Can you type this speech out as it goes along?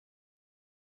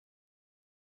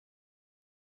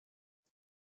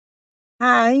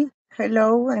Hi,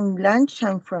 hello, I'm Blanca.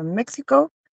 I'm from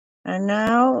Mexico, and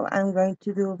now I'm going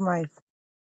to do my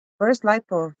first live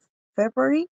of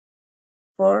February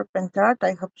for Pentart.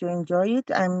 I hope you enjoy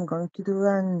it. I'm going to do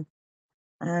an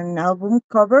album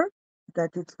cover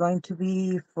that it's going to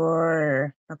be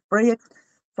for a project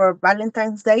for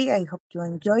Valentine's Day. I hope you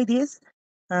enjoy this.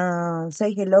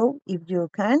 Say hello if you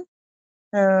can.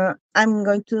 I'm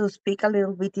going to speak a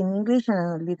little bit in English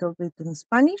and a little bit in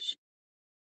Spanish.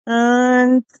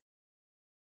 And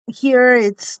here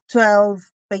it's 12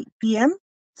 p.m.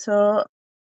 So,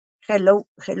 hello,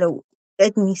 hello.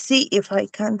 Let me see if I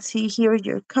can see here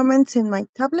your comments in my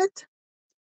tablet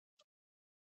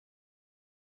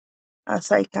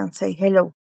as I can say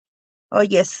hello. Oh,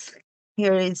 yes.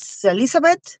 Here is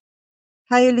Elizabeth.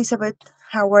 Hi, Elizabeth.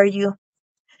 How are you?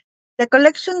 The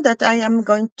collection that I am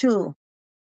going to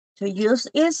use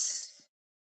is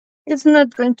it's not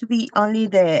going to be only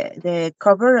the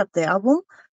cover of the album.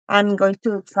 I'm going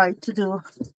to try to do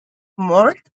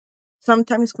more.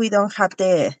 Sometimes we don't have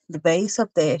the base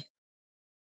of the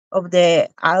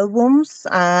albums,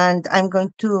 and I'm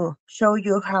going to show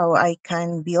you how I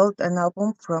can build an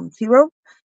album from zero.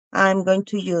 I'm going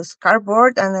to use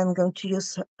cardboard, and I'm going to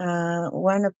use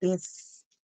one of these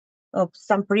of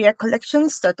Sampria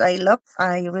collections that I love.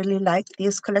 I really like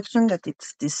this collection that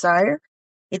it's Desire.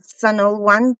 It's an old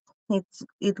one. It's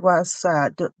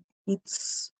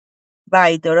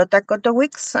by Dorota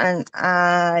Kotowicz, and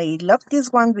I love this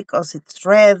one because it's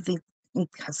red. It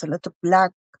has a lot of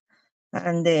black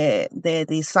and the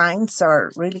designs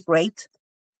are really great.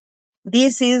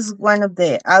 This is one of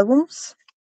the albums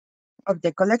of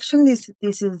the collection. This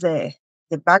is the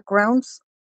backgrounds,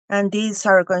 and these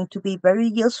are going to be very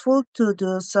useful to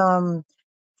do some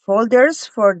folders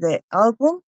for the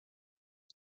album.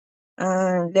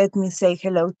 And let me say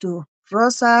hello to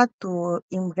Rosa, to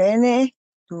Imrene,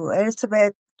 to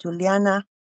Elizabeth, to Liana.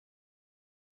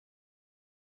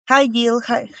 Hi Jill,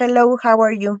 hi, hello, how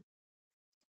are you?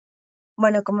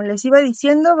 Bueno, como les iba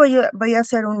diciendo, voy a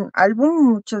hacer un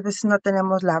álbum. Muchas veces no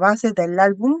tenemos la base del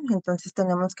álbum, entonces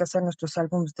tenemos que hacer nuestros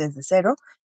álbumes desde cero.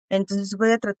 Entonces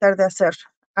voy a tratar de hacer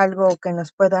algo que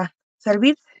nos pueda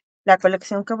servir. La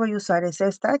colección que voy a usar es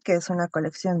esta, que es una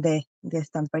colección de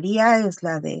estampería, es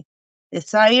la de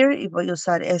Desire, y voy a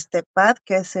usar este pad,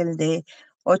 que es el de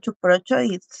 8x8,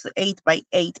 it's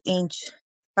 8x8 inch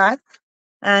pad.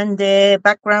 And the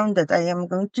background that I am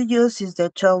going to use is the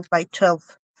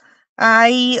 12x12.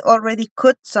 I already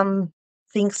cut some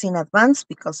things in advance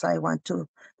because I want to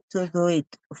do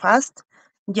it fast.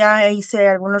 Ya hice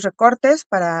algunos recortes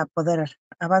para poder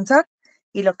avanzar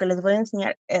y lo que les voy a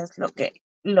enseñar es lo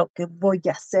que voy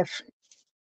a hacer.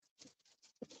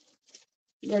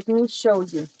 Let me show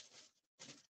you.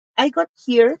 I got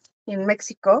here in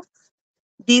Mexico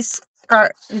this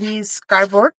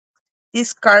cardboard.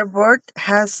 This cardboard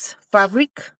has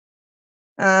fabric,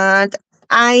 and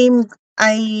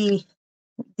I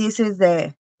this is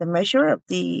the measure of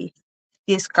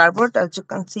this cardboard. As you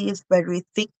can see, is very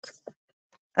thick,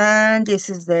 and this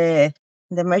is the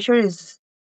measure is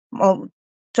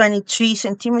 23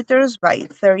 centimeters by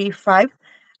 35,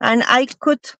 and I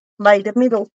cut by the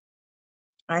middle.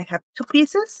 I have two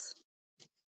pieces.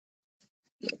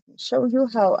 Let me show you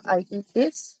how I did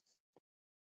this.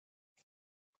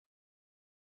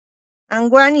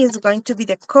 And one is going to be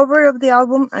the cover of the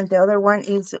album, and the other one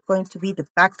is going to be the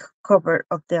back cover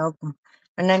of the album.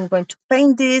 And I'm going to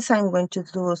paint this, I'm going to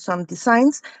do some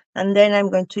designs, and then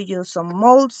I'm going to use some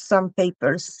molds, some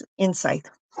papers inside.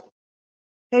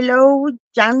 Hello,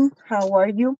 Jan, how are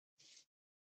you?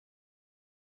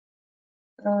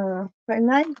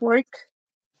 When I work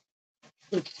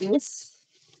with this,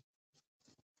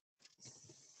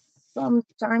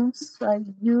 sometimes I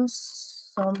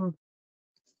use some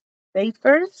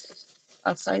papers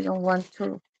as I don't want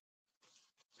to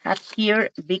have here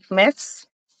a big mess.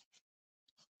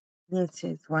 This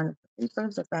is one of the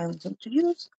papers that I'm going to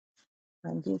use,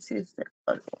 and this is the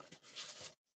other one.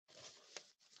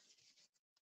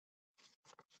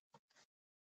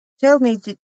 Tell me,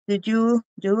 did you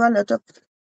do a lot of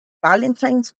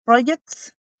Valentine's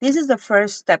projects? This is the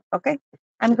first step, okay?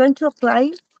 I'm going to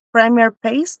apply primer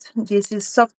paste. This is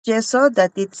soft gesso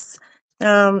that it's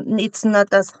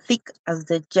not as thick as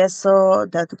the gesso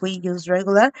that we use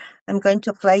regular. I'm going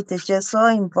to apply the gesso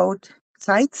in both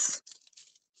sides.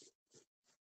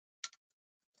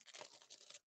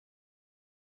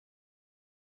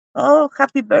 Oh,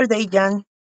 happy birthday, Jan.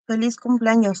 Feliz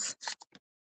cumpleaños.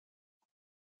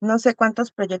 No sé cuántos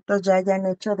proyectos ya hayan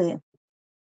hecho de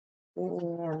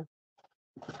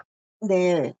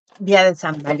Día de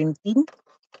San Valentín.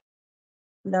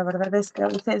 La verdad es que a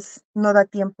veces no da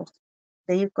tiempo.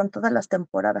 de ir con todas las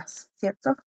temporadas,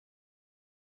 ¿cierto?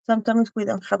 Sometimes we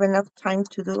don't have enough time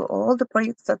to do all the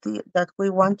projects that we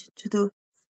want to do.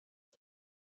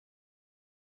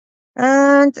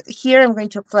 And here I'm going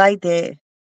to apply the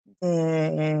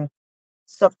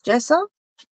soft gesso,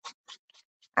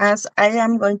 as I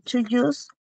am going to use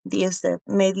this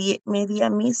media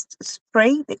mist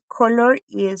spray. The color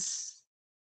is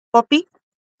poppy.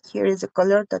 Here is the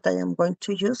color that I am going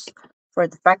to use for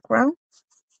the background.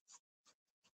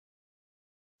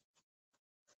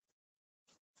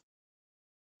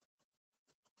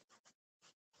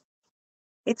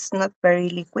 It's not very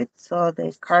liquid, so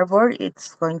the cardboard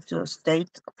it's going to stay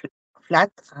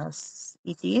flat as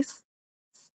it is.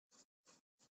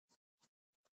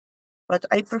 But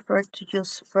I prefer to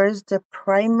use first the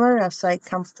primer, as I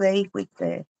can play with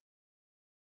the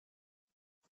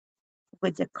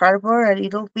cardboard a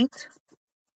little bit.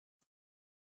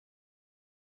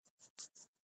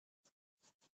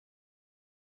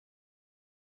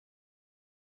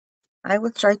 I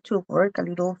will try to work a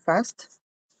little fast,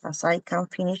 as I can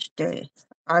finish the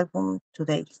album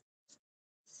today.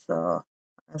 So,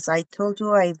 as I told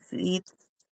you, I did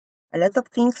a lot of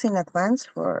things in advance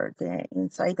for the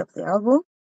inside of the album.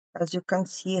 As you can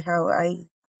see how I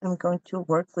am going to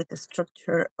work with the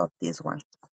structure of this one.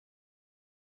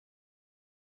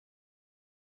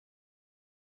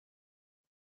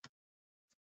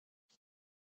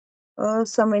 Oh,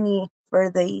 so many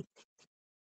birthday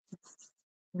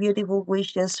beautiful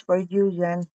wishes for you,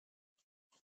 Jan.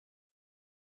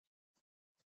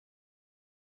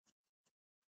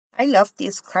 I love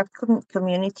this craft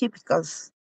community because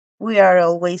we are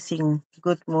always in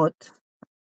good mood.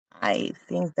 I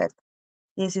think that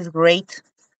this is great.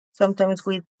 Sometimes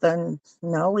we don't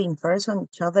know in person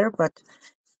each other, but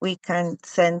we can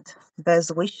send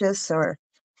best wishes or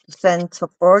send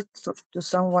support to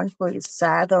someone who is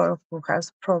sad or who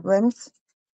has problems.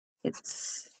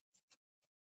 It's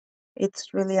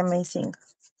it's really amazing.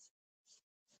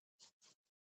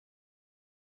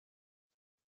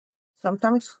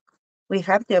 Sometimes we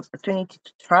have the opportunity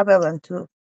to travel and to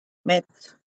meet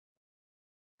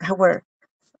our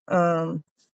um,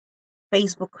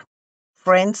 Facebook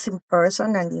friends in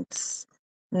person, and it's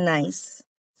nice.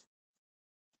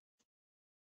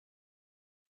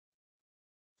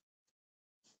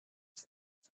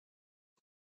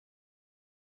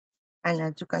 And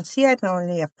as you can see, I'm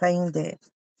only applying the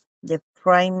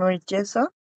primer gesso,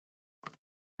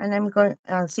 and I'm going,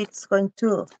 as it's going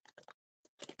to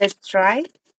let's try.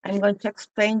 I'm going to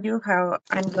explain you how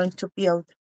I'm going to build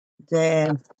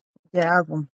the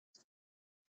album.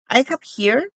 I have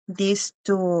here these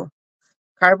two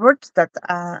cardboards that,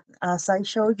 as I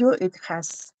showed you,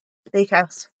 they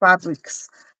have fabrics.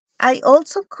 I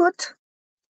also cut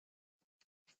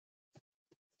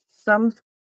some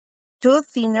two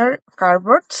thinner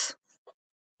cardboards.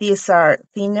 These are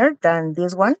thinner than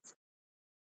this one.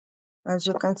 As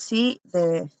you can see,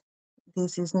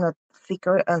 this is not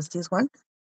thicker as this one.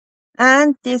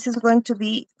 And this is going to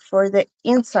be for the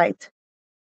inside,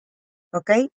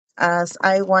 okay? As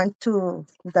I want to,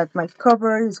 that my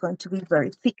cover is going to be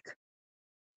very thick.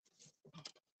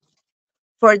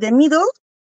 For the middle,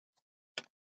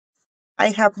 I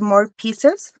have more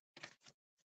pieces.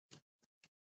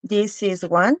 This is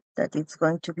one that it's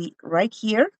going to be right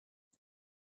here.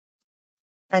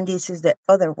 And this is the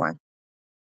other one.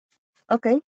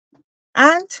 Okay.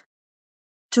 And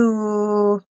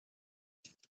to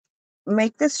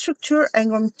make the structure, I'm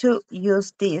going to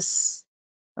use this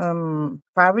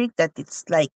fabric that it's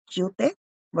like jute,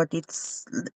 but it's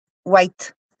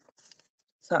white.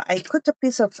 So I cut a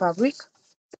piece of fabric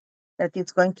that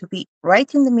it's going to be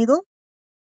right in the middle,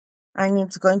 and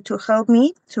it's going to help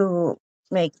me to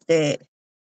make the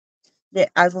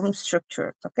album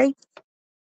structure. Okay.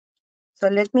 So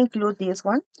let me glue this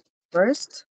one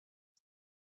first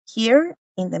here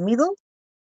in the middle,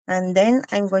 and then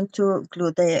I'm going to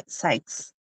glue the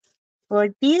sides. For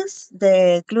this,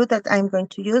 the glue that I'm going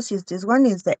to use is this one,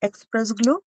 is the express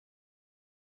glue.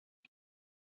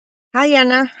 Hi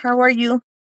Anna, how are you?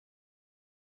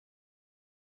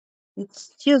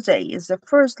 It's Tuesday, it's the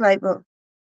first live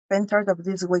event of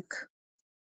this week.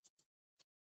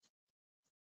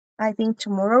 I think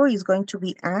tomorrow is going to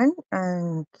be Anne,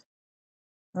 and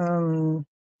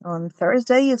on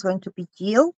Thursday is going to be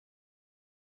Jill.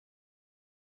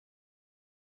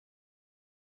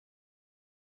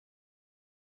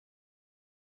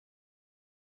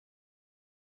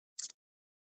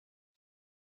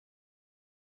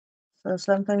 So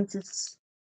sometimes it's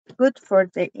good for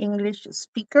the English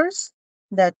speakers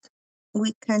that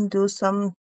we can do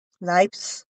some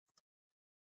lives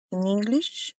in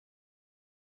English.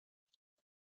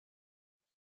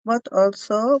 but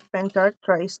also Pentacolor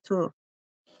tries to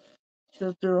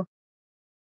do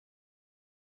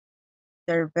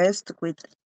their best with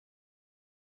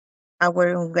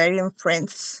our Hungarian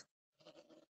friends.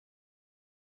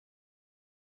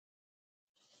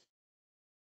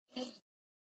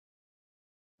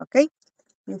 Okay,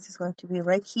 this is going to be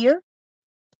right here,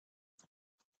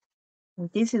 and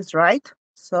this is right.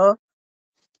 So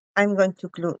I'm going to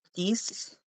glue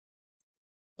this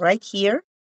right here,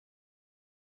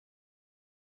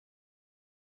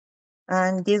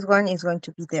 and this one is going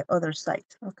to be the other side.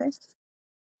 Okay.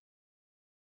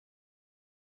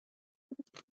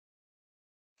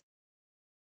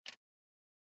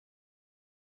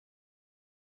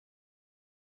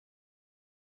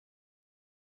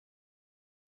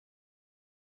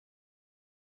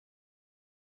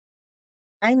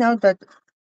 I know that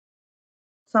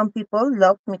some people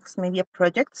love mixed media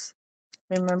projects.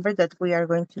 Remember that we are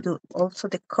going to do also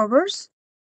the covers,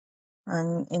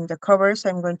 and in the covers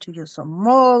I'm going to use some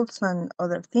molds and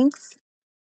other things,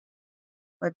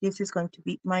 but this is going to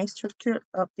be my structure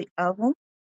of the album.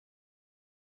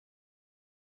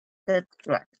 That's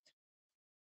right.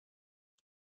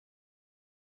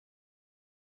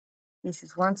 This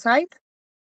is one side,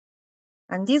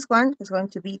 and this one is going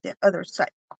to be the other side.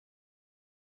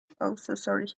 Oh, so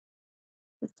sorry.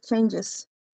 It changes.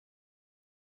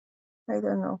 I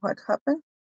don't know what happened.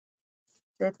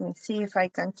 Let me see if I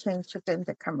can change again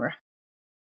the camera.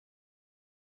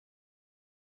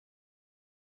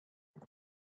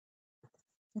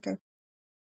 Okay.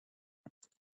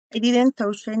 I didn't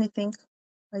touch anything,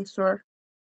 I swear.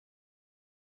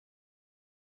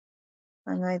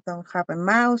 And I don't have a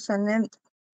mouse, and then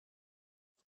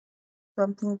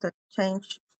something that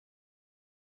changed.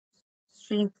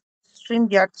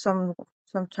 StreamYard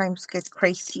sometimes get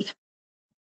crazy.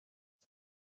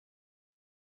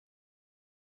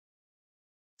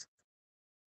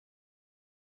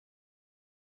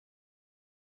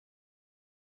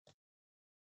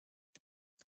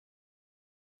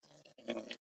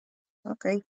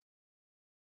 Okay,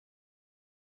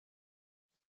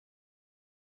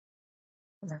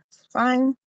 that's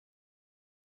fine.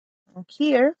 And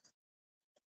here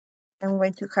I'm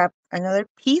going to have another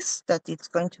piece that it's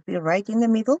going to be right in the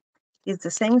middle. It's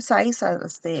the same size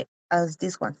as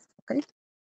this one. Okay.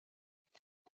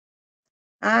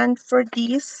 And for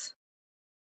this,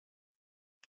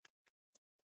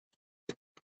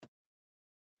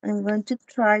 I'm going to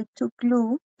try to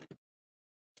glue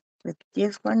with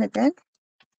this one again,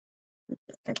 with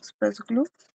the express glue.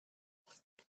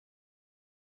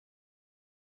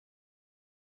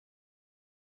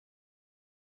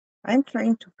 I'm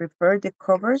trying to prepare the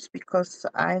covers because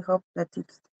I hope that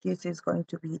this is going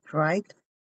to be right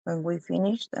when we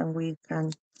finished, and we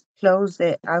can close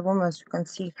the album. As you can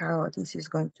see how this is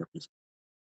going to be.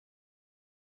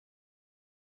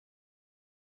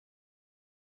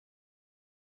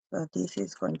 So this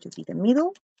is going to be the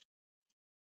middle.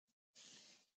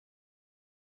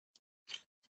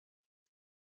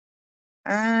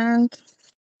 And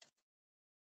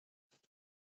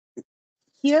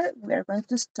here we are going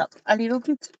to stop a little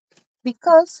bit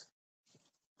because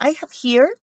I have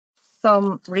here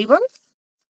some ribbons,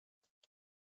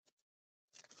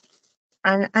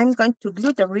 and I'm going to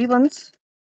glue the ribbons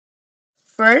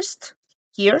first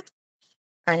here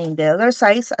and in the other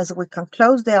side as we can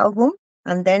close the album,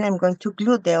 and then I'm going to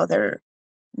glue the other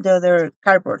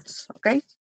cardboards. Okay,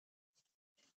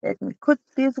 let me cut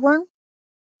this one.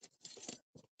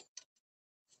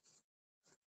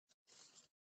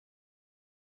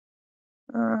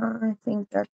 I think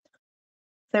that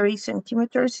 30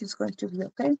 centimeters is going to be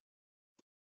okay.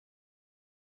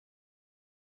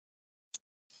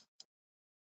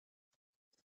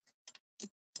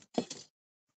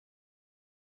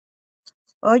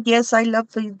 Oh yes, I love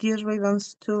these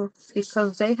ribbons too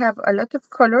because they have a lot of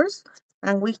colors,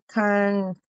 and we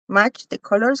can match the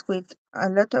colors with a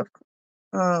lot of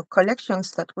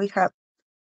collections that we have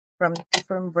from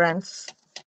different brands.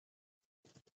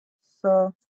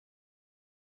 So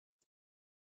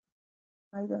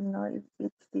I don't know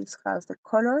if this has the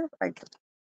color.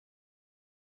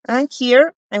 And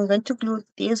here I'm going to glue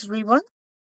this ribbon.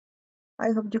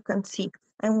 I hope you can see.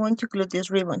 I'm going to glue this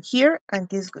ribbon here, and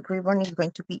this ribbon is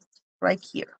going to be right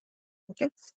here. Okay.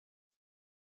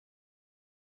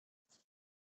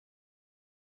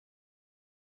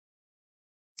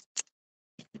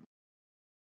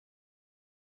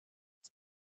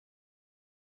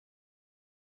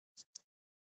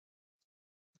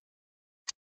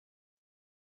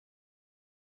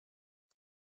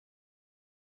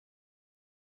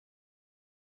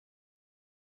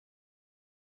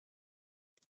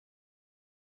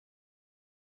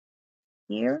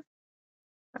 here,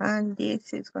 and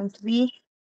this is going to be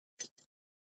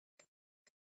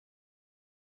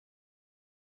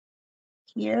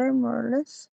here, more or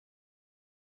less.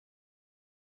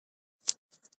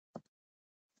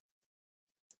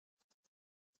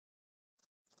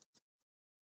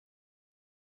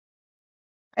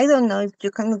 I don't know if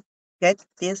you can get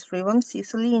these ribbons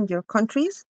easily in your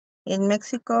countries. In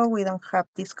Mexico, we don't have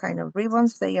this kind of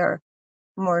ribbons. They are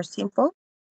more simple,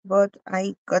 but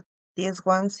I got these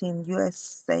ones in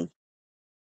USA.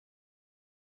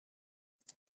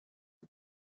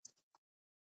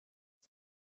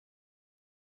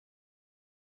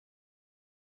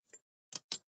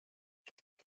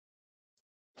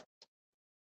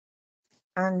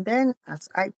 And then, as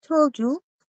I told you,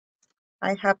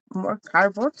 I have more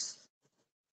cardboards.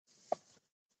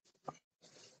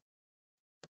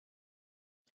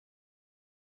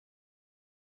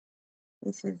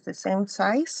 This is the same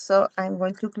size, so I'm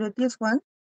going to glue this one,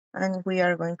 and we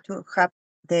are going to have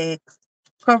the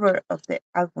cover of the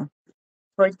album.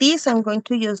 For this, I'm going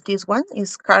to use this one.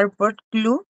 It's cardboard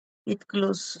glue. It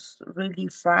glues really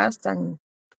fast, and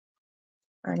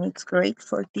it's great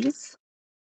for this.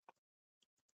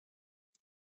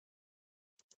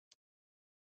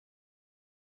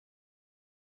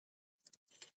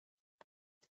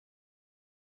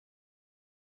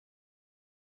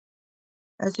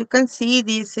 As you can see,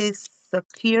 this is the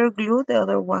clear glue. The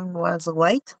other one was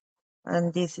white,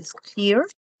 and this is clear,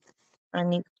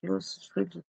 and it glues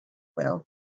really well.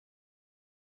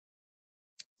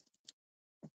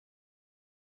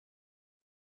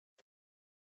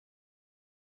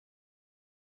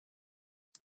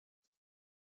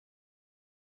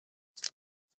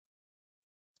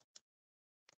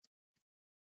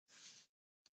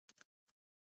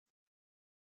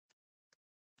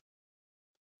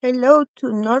 Hello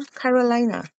to North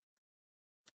Carolina.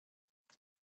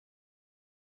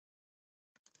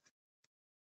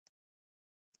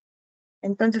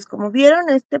 Entonces, como vieron,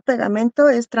 este pegamento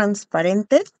es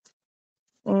transparente.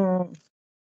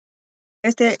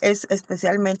 Este es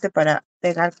especialmente para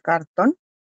pegar cartón.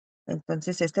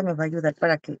 Entonces, este me va a ayudar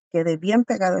para que quede bien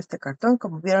pegado este cartón.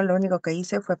 Como vieron, lo único que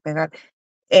hice fue pegar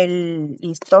el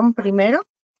listón primero,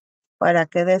 para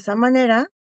que de esa manera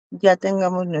ya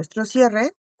tengamos nuestro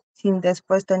cierre sin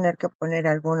después tener que poner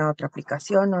alguna otra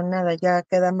aplicación o nada. Ya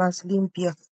queda más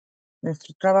limpio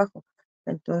nuestro trabajo.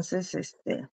 Entonces,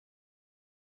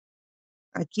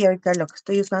 aquí ahorita lo que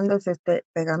estoy usando es este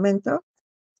pegamento,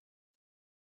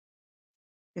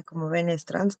 que como ven es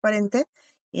transparente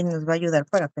y nos va a ayudar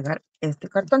para pegar este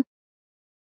cartón.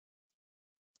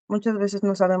 Muchas veces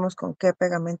no sabemos con qué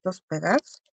pegamentos pegar,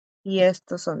 y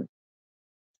estos son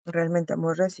realmente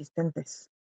muy resistentes.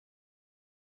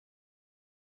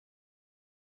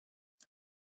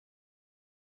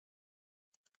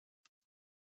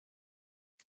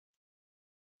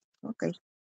 Ok.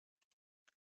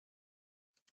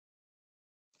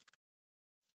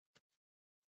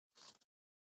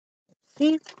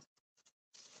 Sí.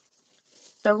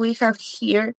 So we have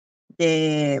here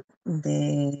the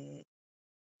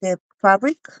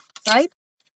fabric side,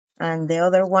 and the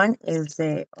other one is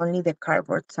only the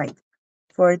cardboard side.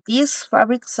 For this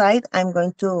fabric side, I'm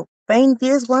going to paint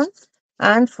this one,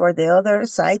 and for the other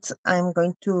sides, I'm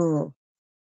going to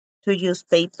use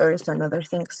papers and other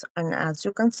things. And as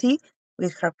you can see, we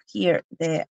have here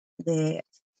the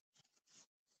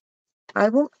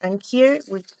album, and here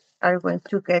we are going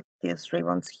to get these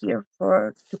ribbons here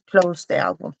to close the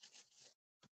album.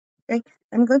 Okay,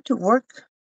 I'm going to work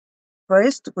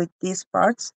first with these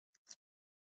parts.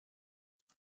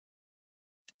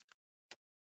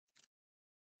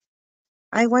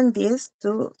 I want this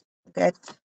to get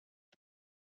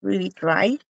really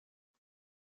dry,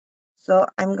 so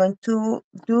I'm going to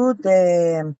do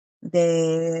the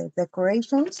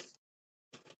decorations,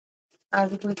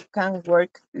 and we can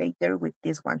work later with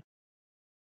this one.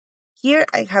 Here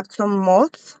I have some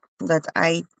molds that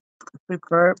I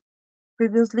prepared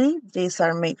previously. These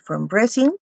are made from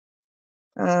resin.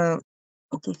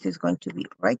 This is going to be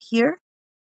right here,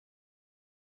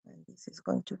 and this is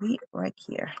going to be right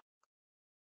here.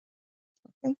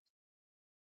 Okay,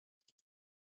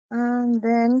 and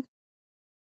then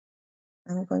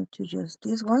I'm going to use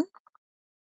this one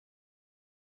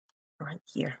right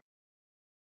here.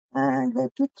 And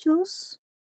let me choose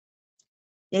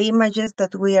the images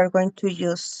that we are going to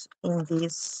use in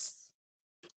this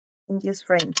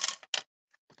frame.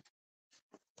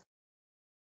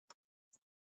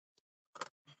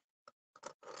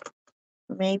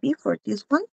 Maybe for this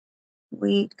one,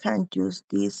 we can use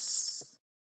these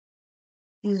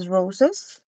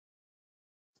roses.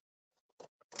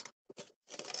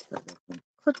 So let me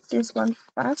put this one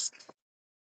fast.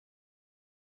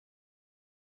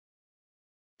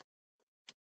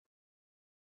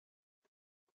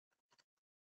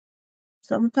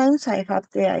 Sometimes I have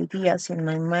the ideas in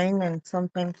my mind, and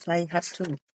sometimes I have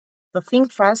to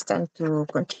think fast and to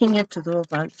continue to do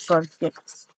my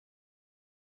projects.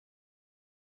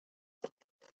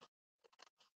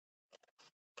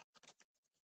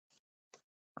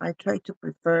 I try to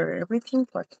prepare everything,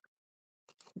 but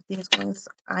these ones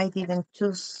I didn't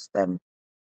choose them.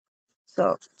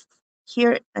 So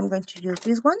here I'm going to use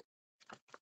this one,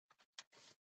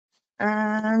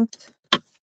 and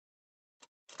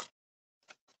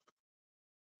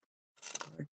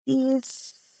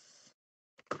this.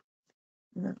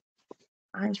 No,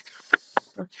 I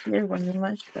saw here one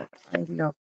image that I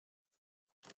love.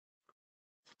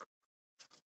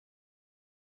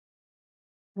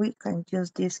 We can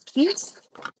use these keys.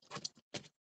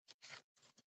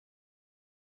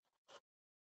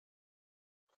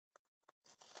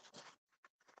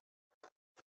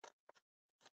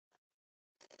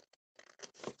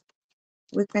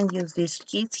 We can use these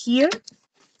keys here,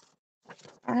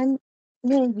 and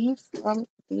maybe from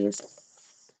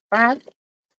this pad.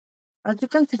 As you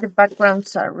can see, the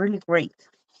backgrounds are really great.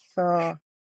 So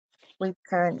we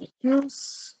can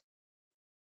use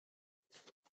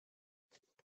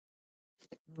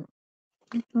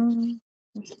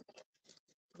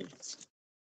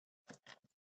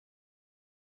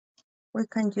we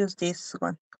can use this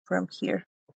one from here.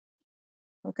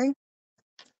 Okay.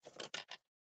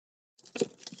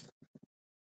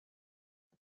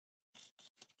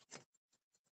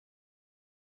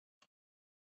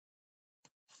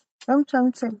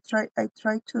 Sometimes I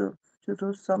try to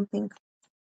do something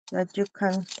that you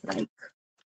can like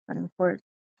and for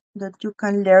that you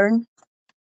can learn.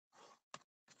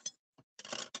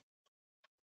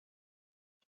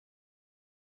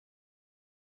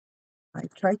 I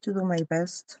try to do my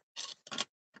best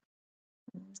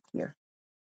here.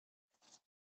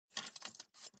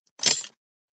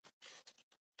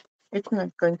 It's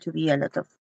not going to be a lot of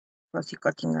fussy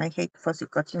cutting. I hate fussy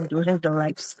cutting during the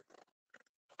lives,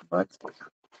 but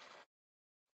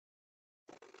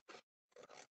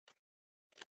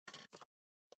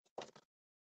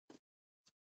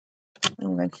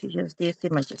I'm going to use these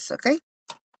images, okay?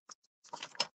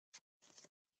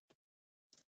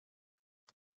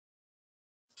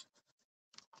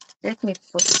 Let me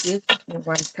put this in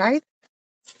one side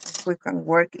so we can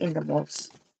work in the molds.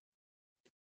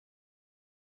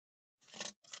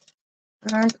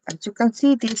 And as you can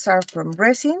see, these are from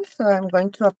resin, so I'm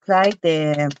going to apply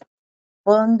the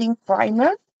bonding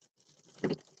primer.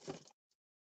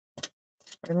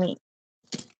 For me,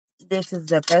 this is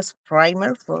the best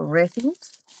primer for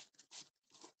resins.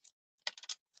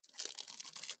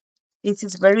 This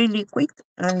is very liquid,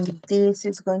 and this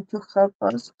is going to help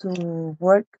us to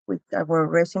work with our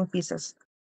resin pieces.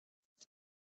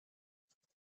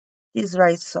 This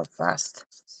dries so fast,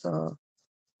 so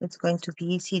it's going to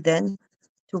be easy then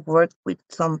to work with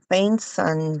some paints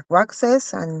and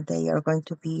waxes, and they are going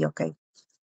to be okay.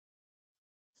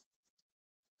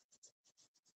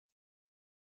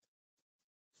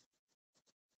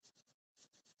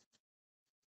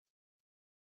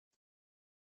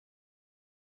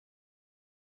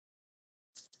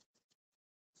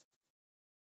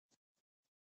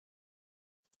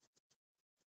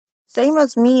 Same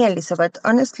as me, Elizabeth.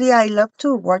 Honestly, I love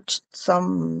to watch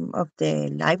some of the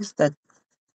lives that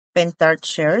Pentart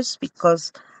shares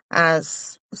because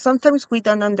as sometimes we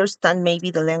don't understand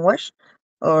maybe the language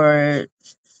or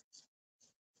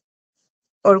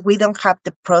we don't have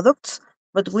the products,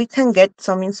 but we can get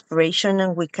some inspiration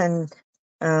and we can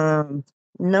um,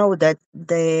 know that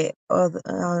the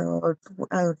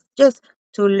just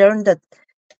to learn that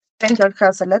Pentart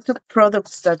has a lot of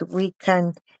products that we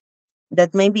can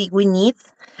that maybe we need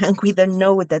and we don't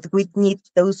know that we need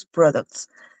those products.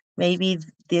 Maybe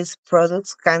these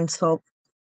products can solve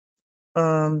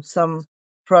some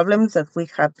problems that we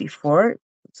had before.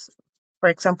 For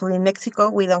example, in Mexico,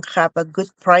 we don't have a good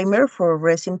primer for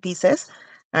resin pieces.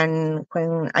 And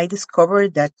when I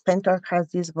discovered that Pentar has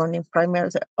this bonding primer, I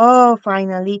said, oh,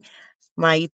 finally,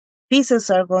 my pieces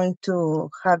are going to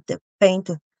have the paint,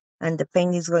 and the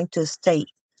paint is going to stay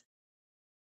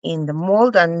in the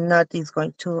mold and not is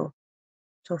going to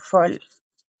fall,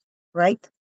 right?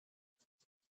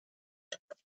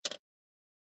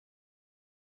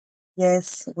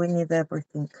 Yes, we need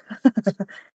everything.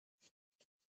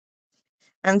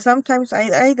 And sometimes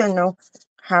I don't know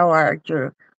how are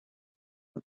your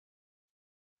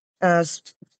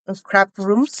scrap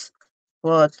rooms,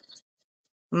 but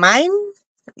mine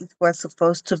it was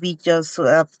supposed to be just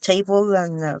a table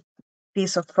and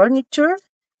piece of furniture.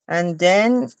 And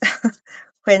then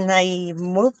when I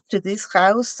moved to this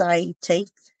house, I take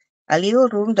a little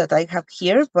room that I have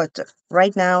here, but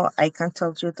right now I can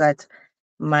tell you that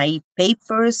my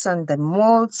papers and the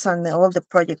molds and all the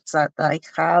projects that I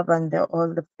have and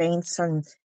all the paints and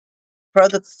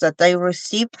products that I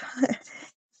receive,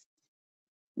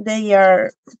 they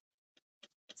are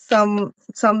some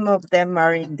of them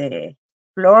are in the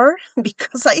floor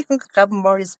because I don't have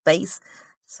more space.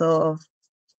 So,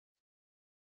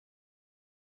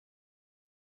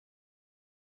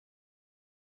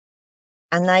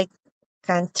 and I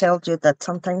can tell you that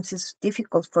sometimes it's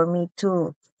difficult for me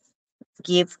to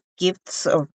give gifts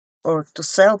or to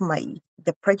sell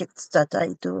the projects that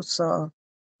I do. So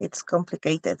it's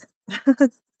complicated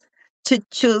to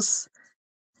choose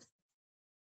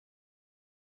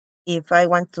if I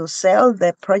want to sell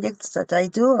the projects that I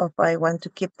do or if I want to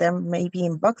keep them maybe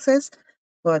in boxes,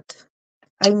 but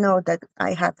I know that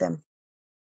I have them.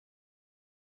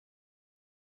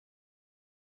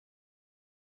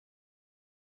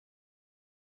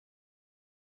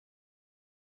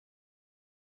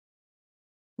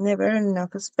 Never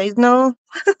enough space. No,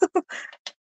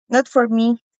 not for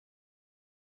me.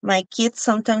 My kids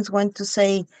sometimes want to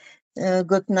say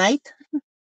good night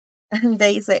and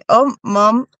they say, "Oh,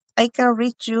 mom, I can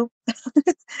reach you.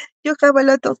 You have a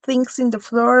lot of things in the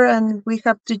floor and we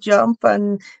have to jump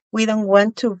and we don't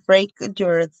want to break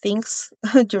your things,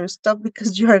 your stuff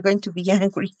because you are going to be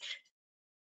angry."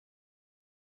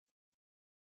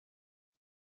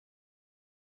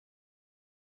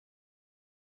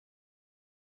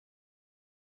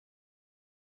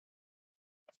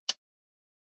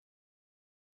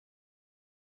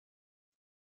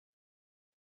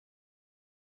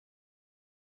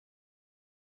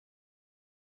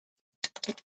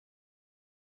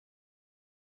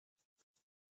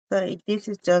 So this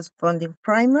is just bonding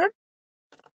primer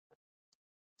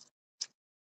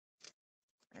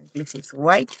and this is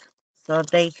white. So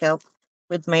they help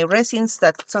with my resins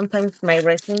that sometimes my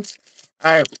resins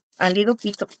are a little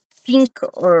bit of pink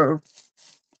or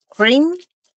cream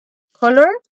color.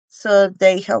 So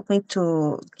they help me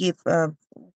to give the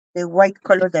white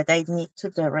color that I need to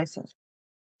the resin.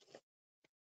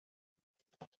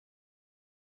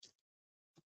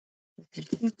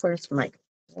 First my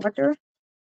water.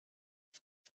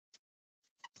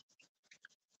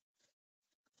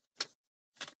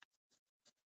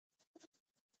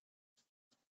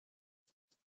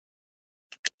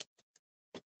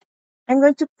 I'm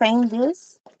going to paint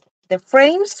this. The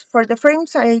frames, for the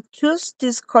frames I choose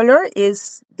this color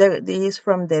is this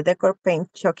from the Decor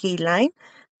Paint Chucky line,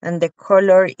 and the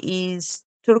color is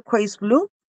turquoise blue.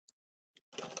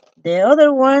 The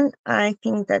other one, I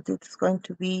think that it's going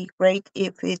to be great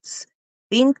if it's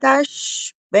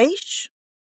vintage beige.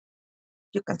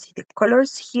 You can see the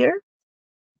colors here.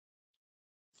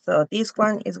 So this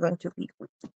one is going to be with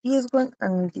this one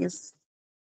and this.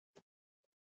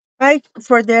 I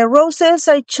for the roses,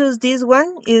 I choose this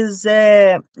one is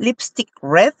lipstick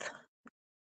red,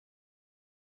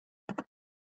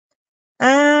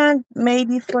 and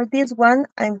maybe for this one,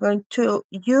 I'm going to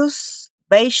use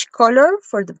beige color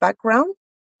for the background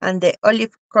and the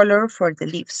olive color for the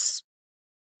leaves.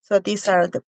 So these are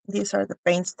the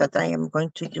paints that I am going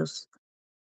to use.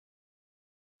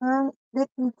 Let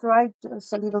me try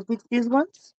just a little bit these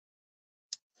ones.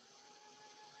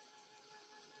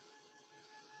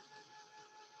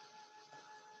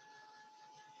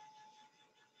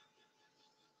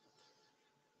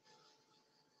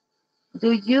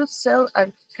 Do you sell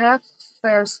a craft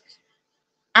first?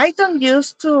 I don't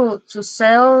used to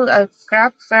sell a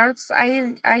craft first.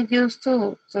 I used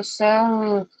to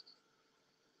sell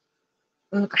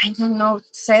I don't know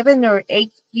 7 or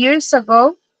 8 years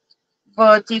ago.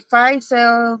 But if I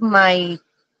sell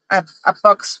a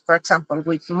box, for example,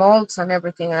 with molds and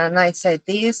everything, and I say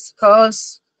this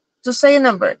costs, to say a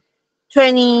number,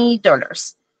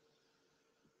 $20.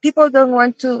 People don't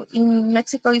want to. In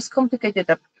Mexico, it's complicated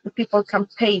that people can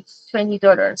pay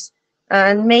 $20,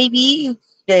 and maybe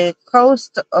the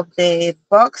cost of the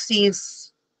box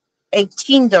is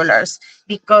 $18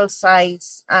 because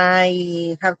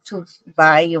I have to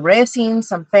buy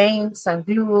resins and paints and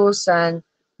glues and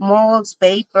molds,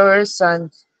 papers,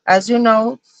 and as you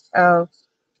know, uh,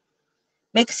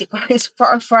 Mexico is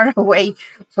far away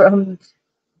from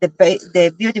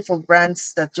the beautiful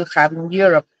brands that you have in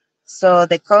Europe. So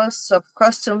the costs of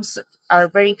customs are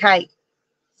very high.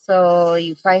 So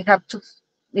if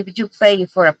you pay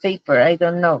for a paper, I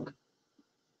don't know,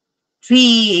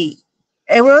 €3,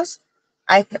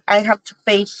 I have to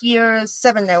pay here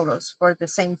 €7 for the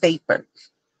same paper.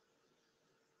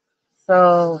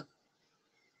 So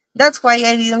That's why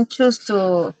I didn't choose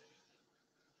to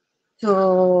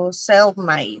sell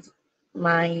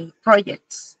my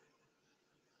projects.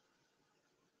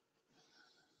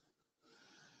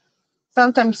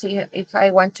 Sometimes if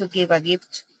I want to give a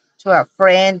gift to a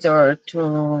friend or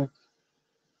to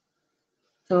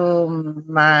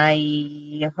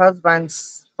my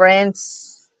husband's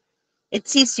friends,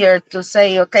 it's easier to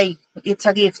say, okay, it's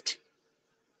a gift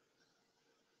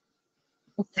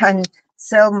than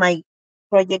sell my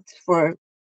project for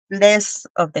less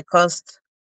of the cost.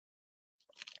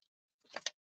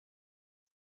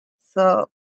 So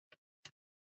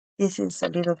this is a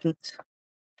little bit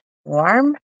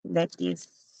warm. Let this,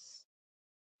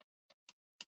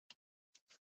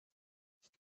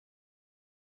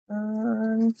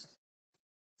 and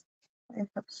I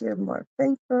have here more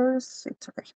papers. It's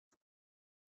okay.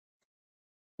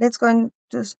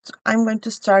 I'm going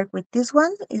to start with this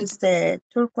one. It's the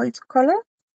turquoise color.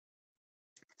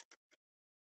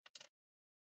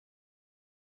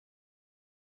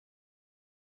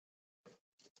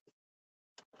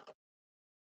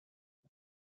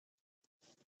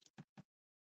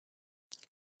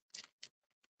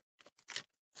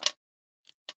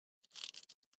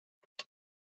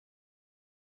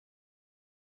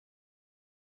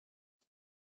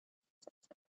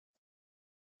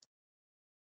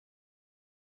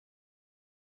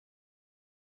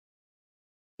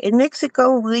 In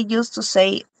Mexico, we used to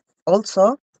say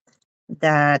also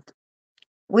that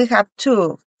we have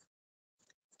to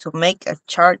make a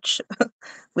charge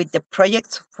with the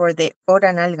project for the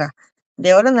hora nalga.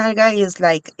 The hora nalga is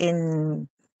like in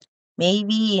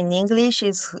maybe in English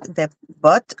is the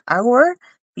butt hour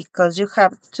because you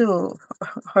have to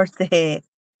or the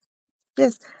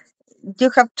yes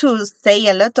you have to stay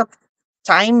a lot of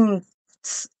time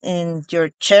in your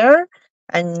chair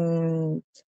and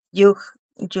you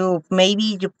you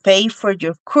maybe you pay for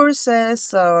your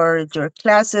courses or your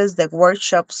classes, the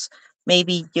workshops,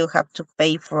 maybe you have to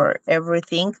pay for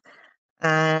everything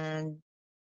and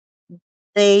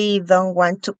they don't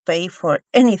want to pay for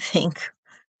anything,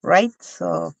 right?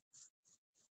 So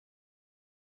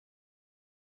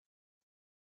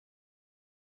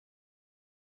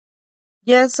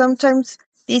yes, sometimes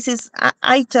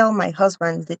I tell my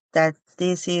husband that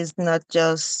this is not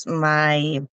just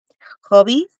my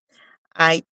hobby.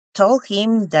 I told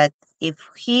him that if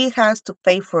he has to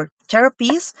pay for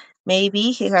therapies,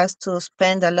 maybe he has to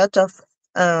spend a lot of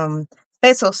um,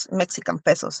 pesos, Mexican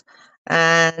pesos,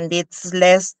 and it's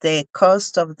less the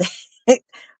cost of the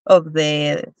of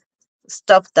the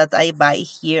stuff that I buy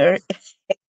here.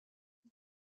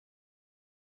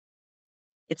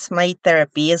 It's my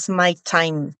therapy, it's my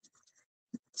time.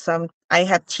 Some I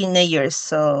have teenagers,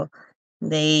 so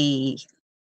they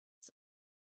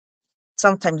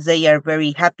sometimes they are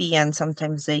very happy and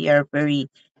sometimes they are very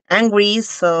angry.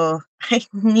 So I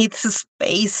need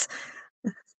space.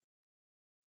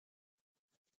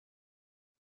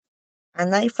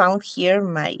 And I found here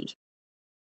my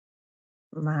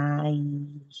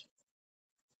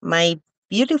my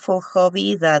beautiful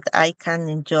hobby that I can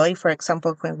enjoy. For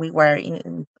example, when we were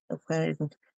in when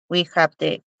we have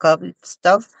the COVID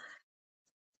stuff,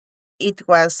 it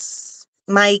was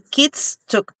my kids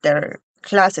took their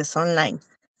classes online.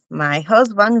 My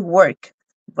husband worked,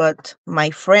 but my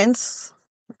friends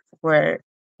were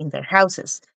in their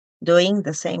houses doing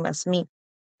the same as me.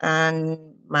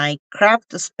 And my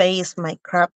craft space, my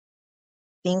craft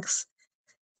things,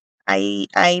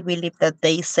 I believe that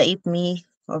they saved me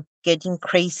of getting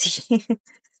crazy.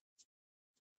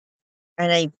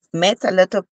 And I met a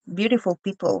lot of beautiful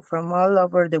people from all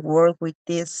over the world with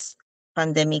this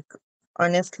pandemic.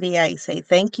 Honestly, I say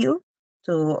thank you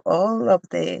to all of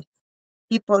the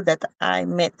people that I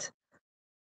met.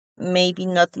 Maybe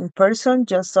not in person,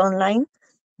 just online,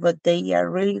 but they are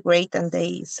really great and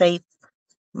they save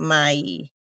my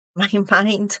my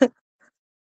mind.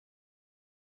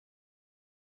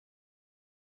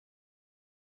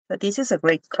 But this is a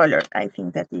great color. I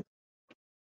think that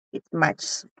it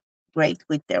matches great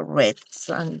with the reds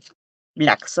and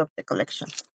blacks of the collection.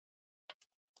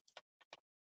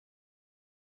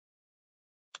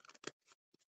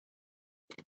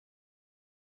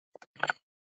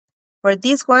 For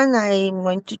this one, I'm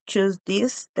going to choose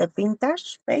this, the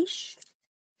vintage beige.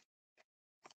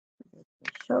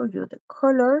 Show you the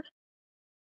color.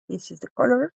 This is the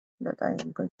color that I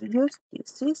am going to use.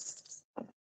 This is.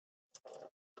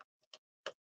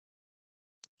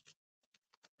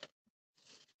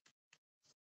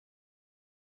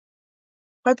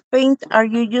 What paint are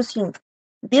you using?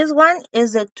 This one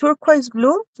is a turquoise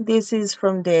blue. This is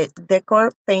from the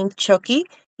Decor Paint Chucky.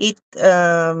 It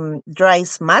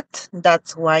dries matte.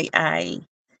 That's why I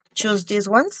choose these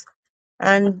ones.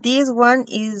 And this one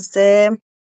is the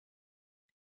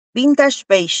vintage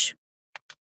beige.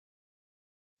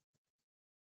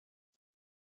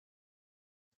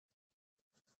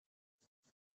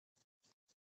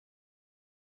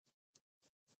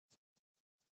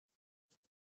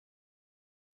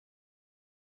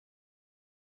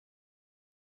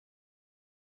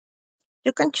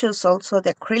 You can choose also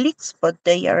the acrylics, but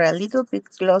they are a little bit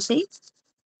glossy,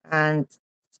 and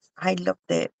I love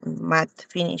the matte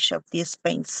finish of these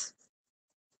paints.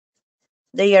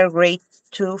 They are great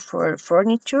too for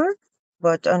furniture,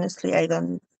 but honestly, I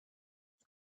don't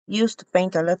used to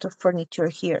paint a lot of furniture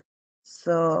here.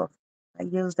 So I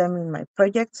use them in my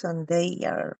projects, and they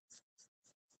are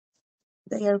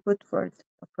good for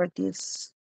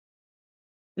these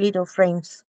little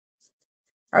frames.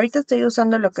 Ahorita estoy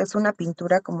usando lo que es una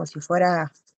pintura como si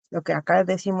fuera lo que acá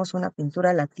decimos una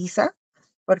pintura la tiza,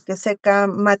 porque seca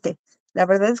mate. La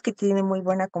verdad es que tiene muy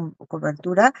buena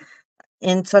cobertura.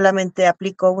 Solamente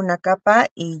aplico una capa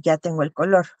y ya tengo el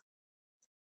color.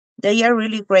 They are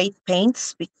really great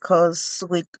paints because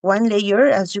with one layer,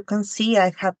 as you can see,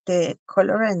 I have the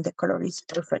color and the color is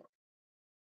perfect.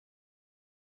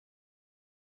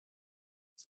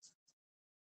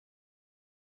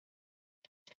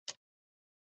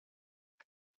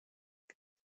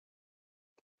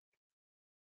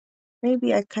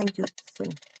 Maybe I can use some.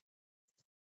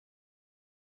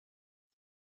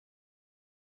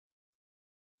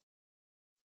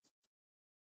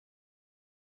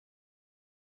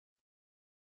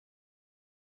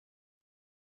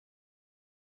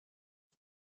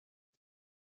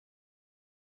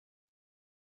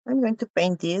 I'm going to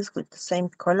paint this with the same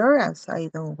color as I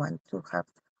don't want to have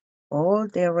all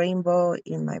the rainbow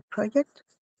in my project.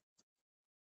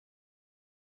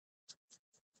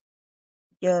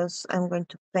 Just I'm going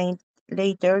to paint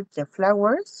later the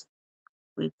flowers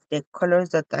with the colors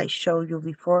that I showed you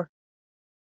before.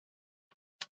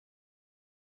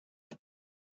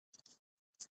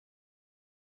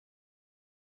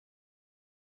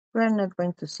 We're not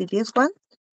going to see this one,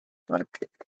 but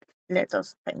let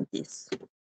us paint this.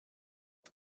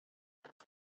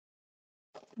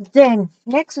 Then,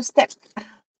 next step,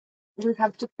 we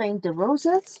have to paint the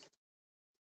roses.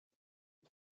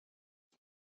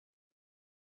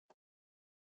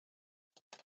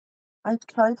 I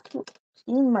tried to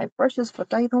in my brushes,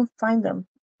 but I don't find them.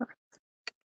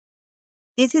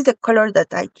 This is the color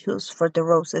that I choose for the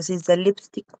roses. It's the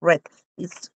lipstick red.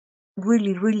 It's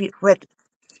really, really red.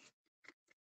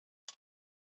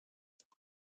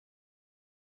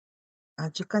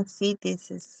 As you can see, this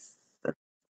is a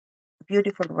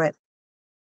beautiful red.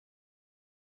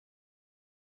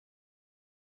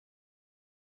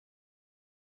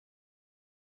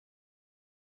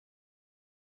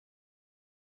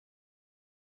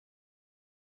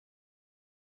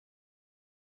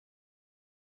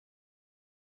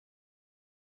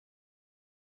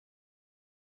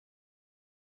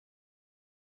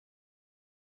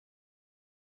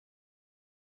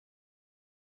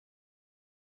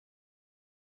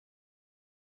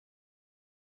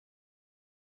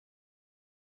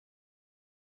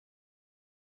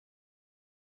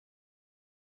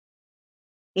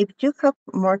 If you have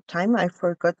more time, I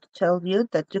forgot to tell you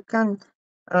that you can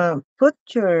put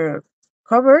your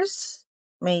covers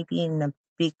maybe in a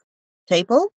big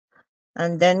table,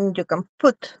 and then you can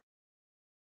put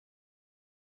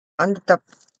on the top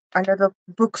a lot of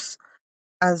books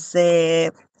as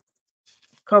the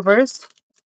covers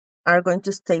are going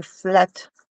to stay flat.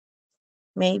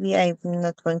 Maybe I'm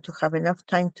not going to have enough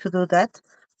time to do that,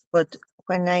 but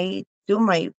when I do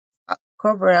my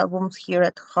cover albums here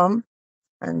at home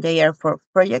and they are for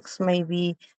projects,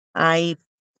 maybe I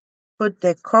put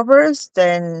the covers,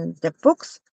 then the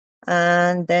books,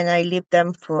 and then I leave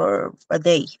them for a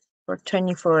day, for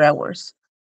 24 hours.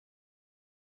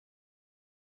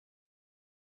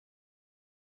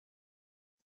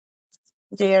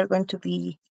 They are going to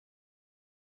be,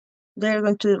 they are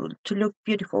going to look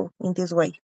beautiful in this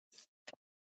way.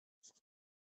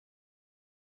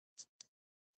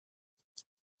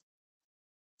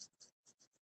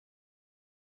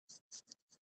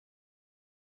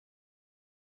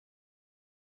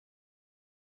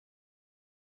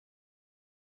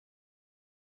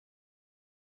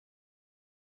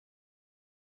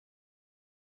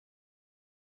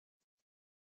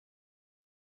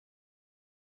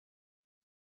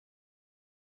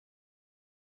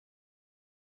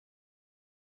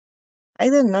 I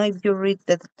don't know if you read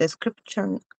the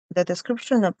description of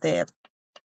the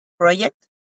project,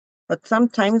 but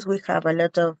sometimes we have a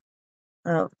lot of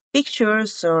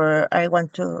pictures, or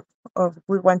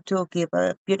we want to give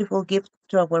a beautiful gift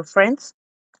to our friends.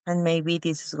 And maybe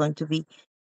this is going to be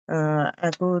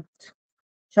a good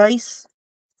choice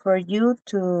for you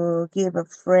to give a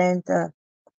friend the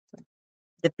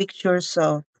pictures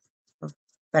of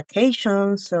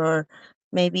vacations, or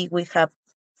maybe we have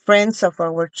friends of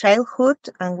our childhood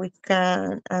and we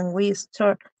have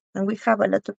a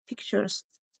lot of pictures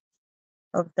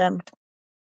of them.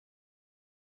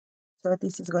 So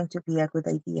this is going to be a good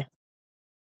idea.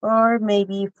 Or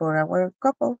maybe for our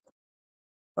couple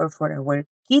or for our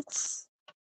kids.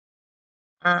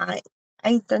 I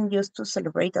I don't used to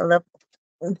celebrate a lot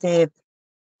the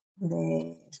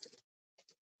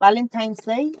Valentine's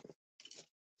Day,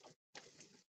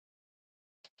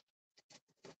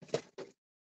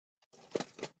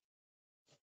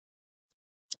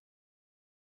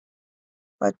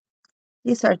 but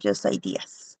these are just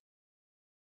ideas.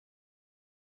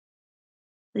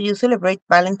 Do you celebrate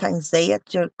Valentine's Day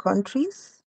at your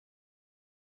countries?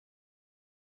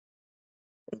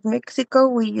 In Mexico,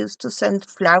 we used to send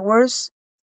flowers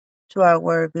to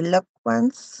our beloved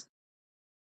ones,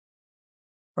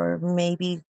 or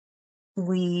maybe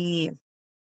we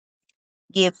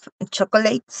give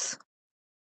chocolates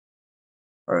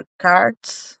or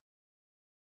cards.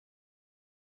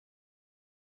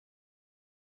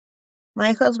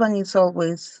 My husband is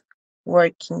always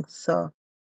working, so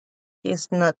he's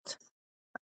not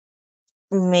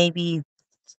maybe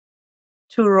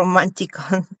too romantic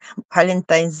on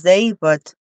Valentine's Day,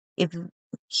 but if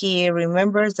he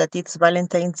remembers that it's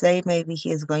Valentine's Day, maybe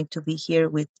he is going to be here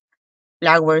with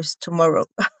flowers tomorrow.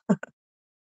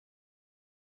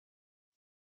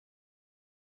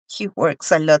 He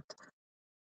works a lot.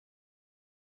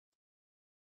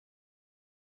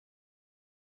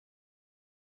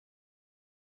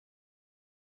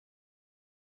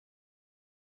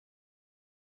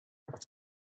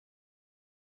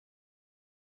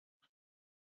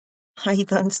 I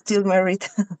don't still married.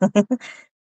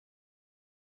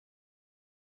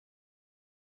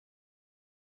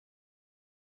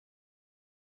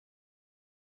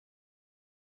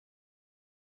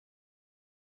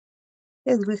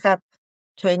 Yes, we have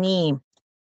 20.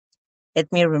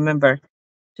 Let me remember.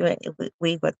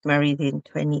 We got married in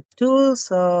 22,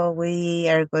 so we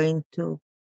are going to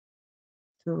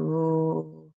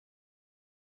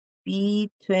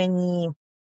be 20.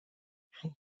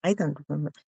 I don't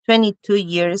remember. 22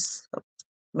 years of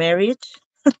marriage,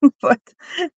 but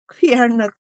we are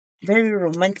not very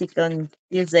romantic on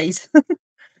these days.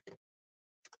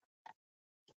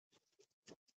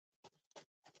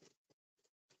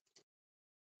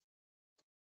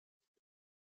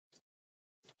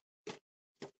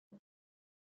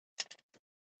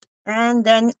 And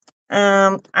then,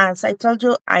 as I told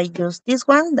you, I use this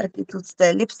one that it was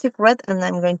the lipstick red, and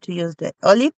I'm going to use the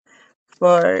olive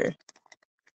for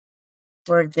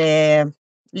the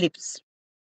lips.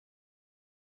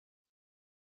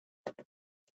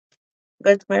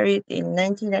 Got married in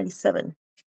 1997.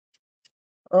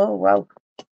 Oh wow!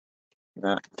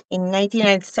 No, in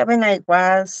 1997, I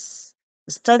was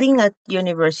studying at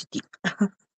university.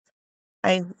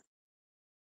 I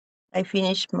I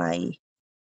finished my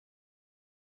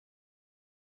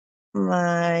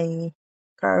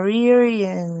career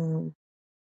in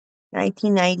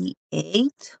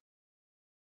 1998,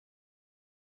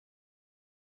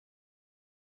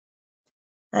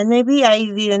 and maybe I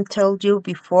didn't tell you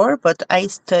before, but I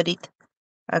studied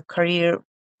a career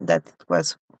that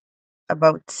was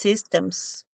about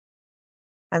systems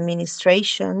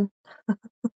administration,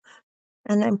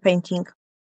 and I'm painting.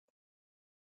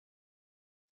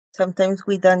 Sometimes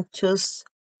we don't choose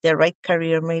the right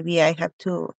career. Maybe I had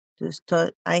to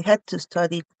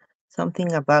study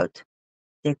something about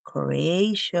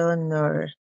decoration, or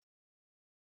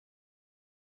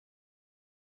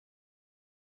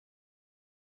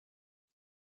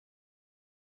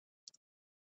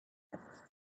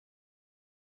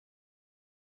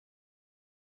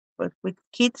but with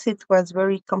kids it was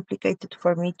very complicated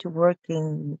for me to work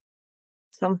in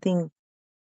something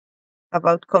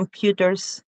about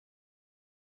computers.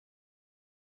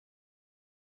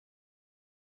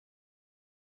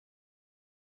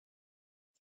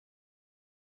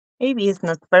 Maybe it's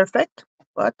not perfect,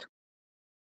 but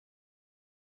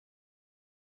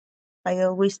I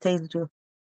always tell you,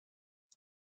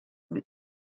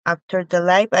 after the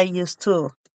live I used to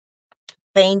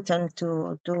paint and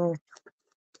to do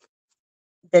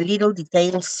the little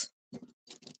details.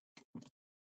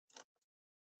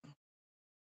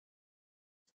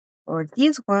 For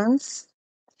these ones,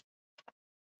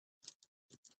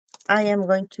 I am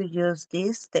going to use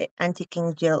the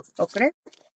anti-king gel ochre.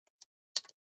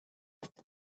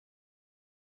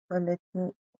 So let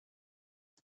me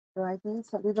try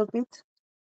this a little bit.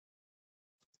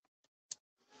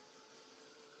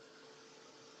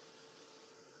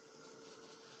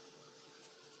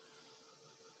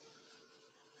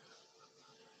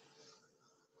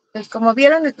 Pues como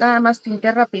vieron, nada más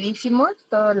pinté rapidísimo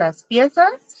todas las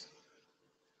piezas.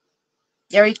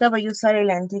 Y ahorita voy a usar el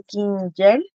anti-king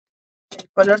gel. El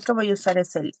color que voy a usar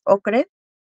es el ocre.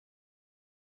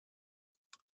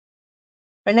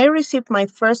 When I received my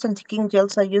first anti-king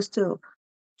gels, I used to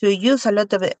use a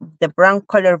lot of the brown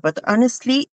color, but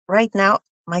honestly, right now,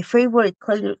 my favorite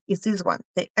color is this one,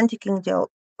 the anti-king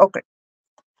gel ochre.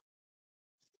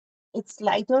 It's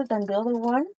lighter than the other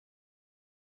one,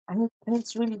 and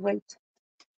it's really great.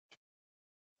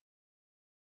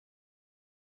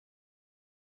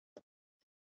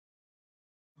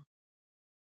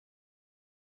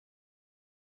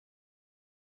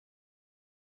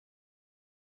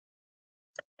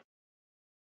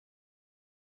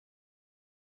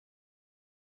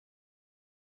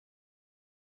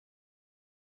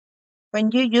 When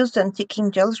you use the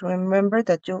anti-king gels, remember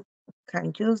that you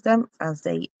can use them as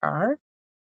they are,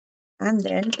 and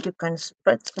then you can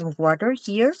spread some water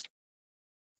here,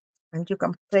 and you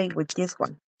can play with this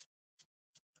one.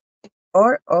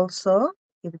 Or also,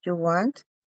 if you want,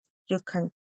 you can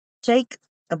take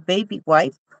a baby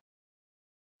wipe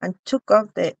and took off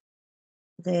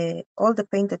all the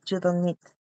paint that you don't need.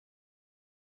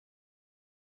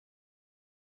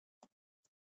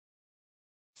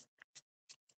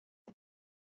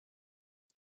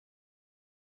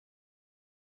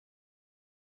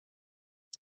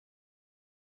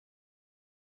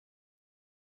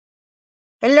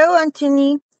 Hello,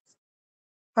 Anthony.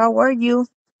 How are you?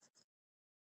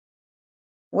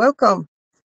 Welcome.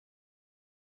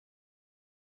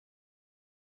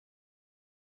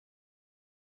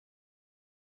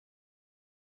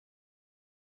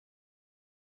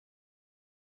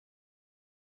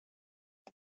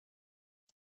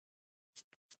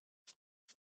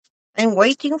 I'm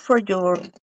waiting for your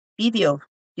video.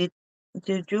 Did,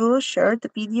 did you share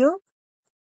the video?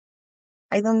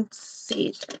 I don't see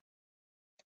it.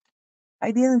 I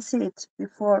didn't see it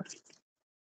before.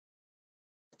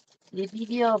 The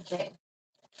video of the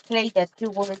clay that you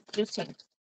were using.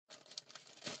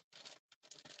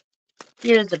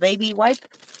 Here's the baby wipe.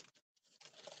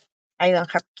 I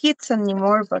don't have kids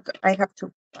anymore, but I have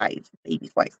to buy baby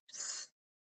wipes.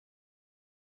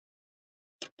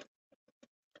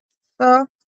 So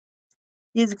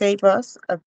this gave us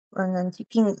an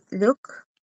antiquing look.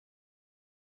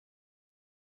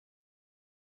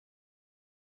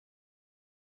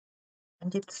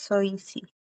 And it's so easy.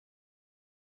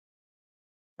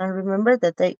 And remember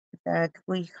that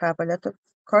we have a lot of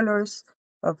colors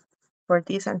for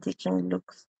these antiquing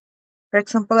looks. For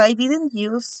example, I didn't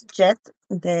use yet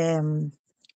the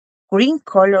green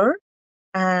color,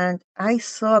 and I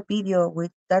saw a video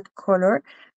with that color,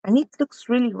 and it looks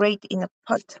really great in a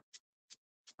pot.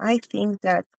 I think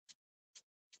that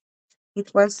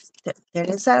it was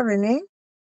Teresa Rene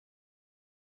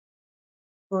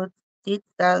who did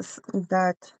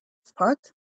that pot,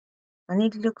 and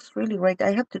it looks really great.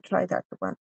 I have to try that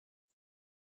one.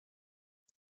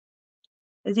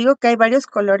 Les digo que hay varios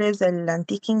colores del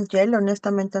Antiquing Gel,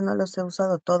 honestamente no los he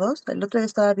usado todos. El otro día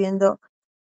estaba viendo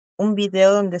un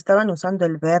video donde estaban usando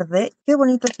el verde. Qué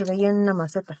bonito se veía en una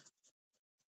maceta.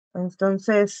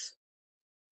 Entonces,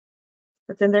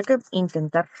 lo tendré que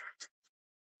intentar.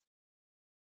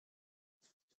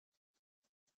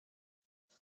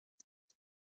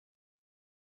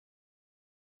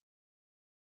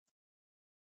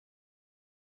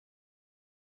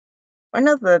 One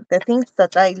of the things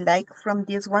that I like from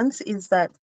these ones is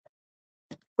that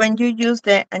when you use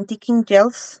the Antiquing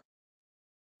Gels,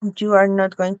 you are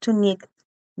not going to need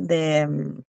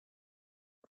the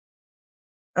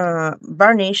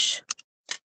varnish.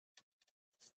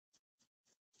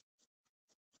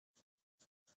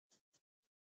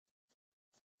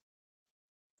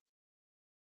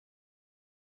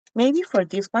 Maybe for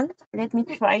this one, let me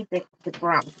try the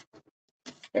brown.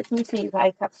 Let me see if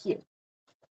I have here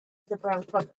the brown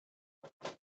color.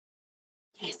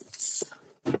 Yes.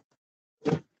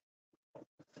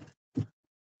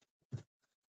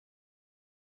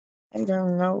 I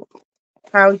don't know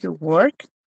how you work,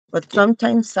 but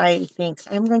sometimes I think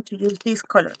I'm going to use this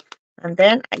color, and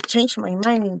then I change my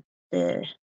mind in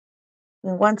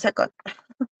 1 second.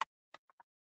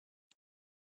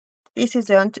 This is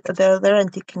the other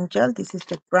antique gel. This is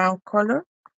the brown color,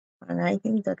 and I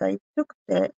think that I took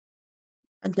the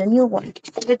new one.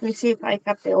 Let me see if I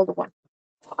have the old one.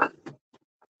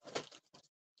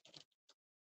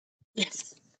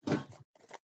 Yes,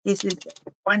 this is the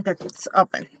one that is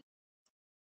open.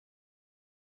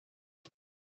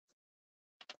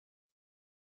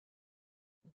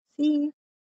 See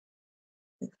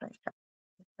if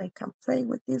I can play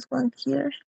with this one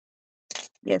here.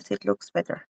 Yes, it looks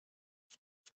better.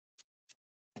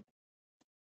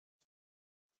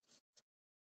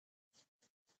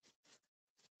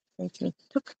 Let me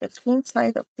took the clean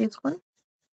side of this one.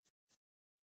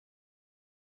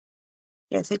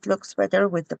 Yes, it looks better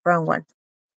with the brown one.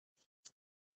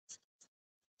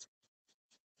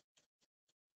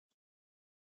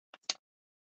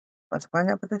 But one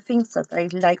of the things that I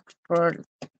like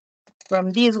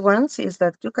from these ones is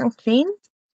that you can clean.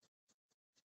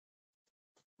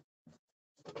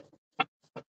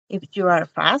 If you are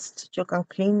fast, you can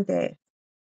clean the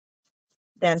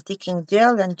antiquing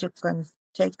gel and you can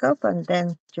take up and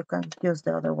then you can use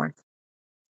the other one.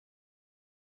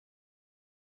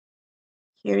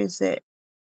 Here is the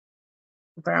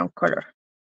brown color,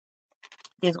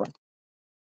 this one.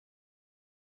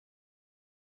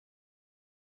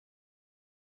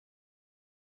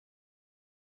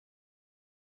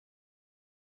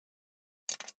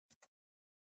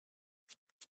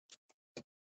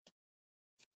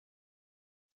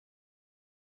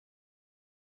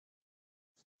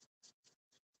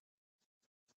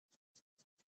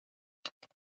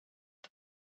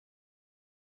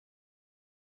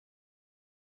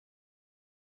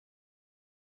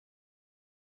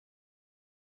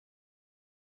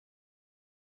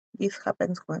 This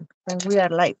happens when we are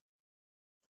live.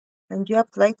 And you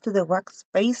apply to the wax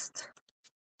paste.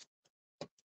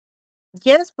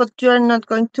 Yes, but you are not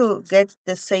going to get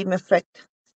the same effect.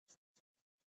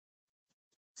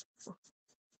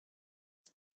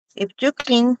 If you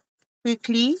clean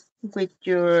quickly with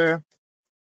your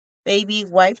baby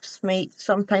wipes,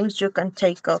 sometimes you can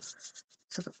take off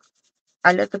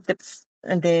a lot of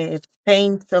the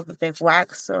paint of the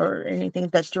wax or anything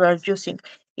that you are using.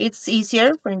 It's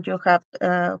easier when you have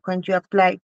when you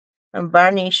apply and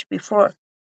varnish before.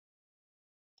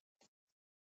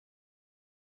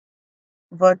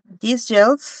 But these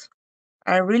gels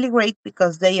are really great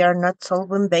because they are not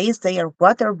solvent based, they are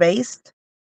water based,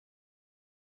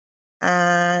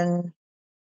 and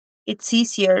it's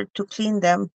easier to clean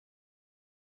them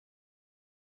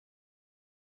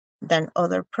than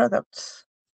other products.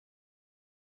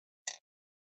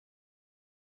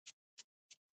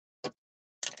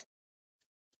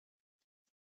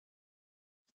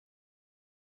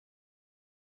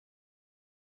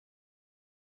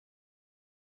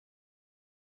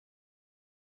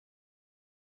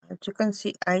 As you can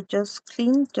see, I just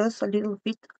cleaned just a little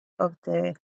bit of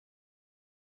the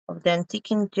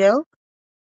antiquing gel,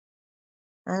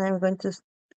 and I'm going to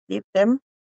leave them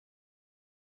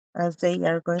as they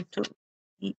are going to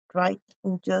be dried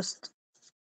in just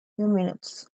a few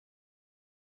minutes.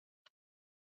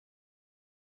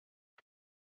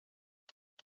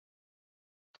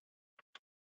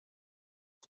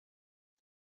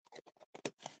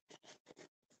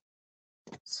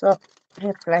 So I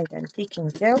applied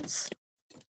antiquing gels.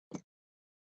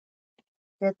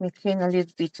 Let me clean a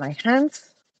little bit my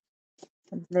hands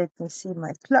and let me see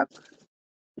my clock.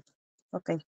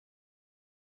 Okay.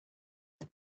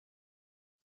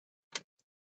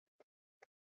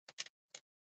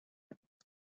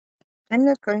 I'm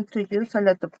not going to use a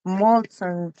lot of molds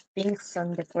and things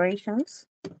and decorations,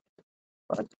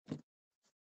 but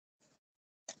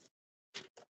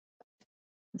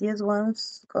these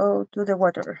ones go to the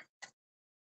water.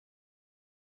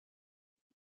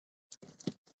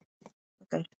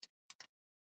 Okay.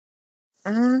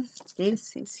 And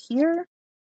this is here.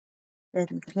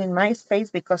 Let me clean my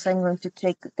space because I'm going to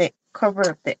take the cover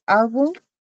of the album.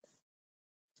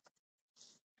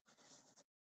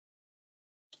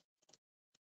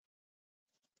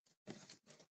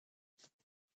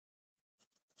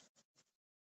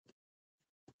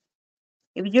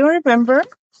 If you remember,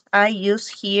 I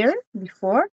used here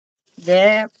before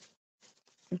the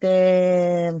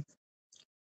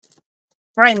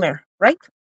primer, right?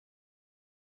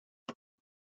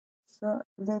 So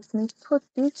let me put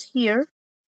this here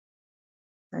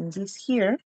and this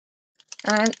here.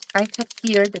 And I have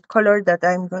here the color that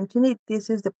I'm going to need. This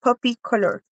is the poppy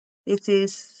color. This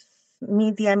is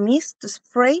media mist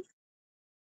spray.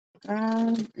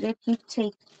 And let me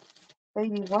take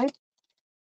baby wipe.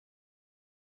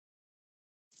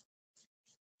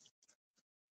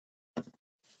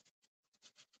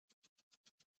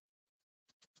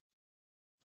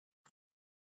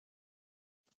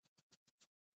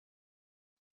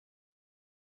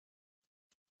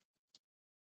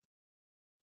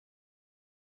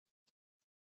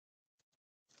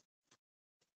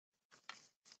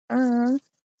 And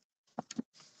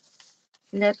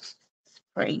let's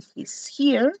spray this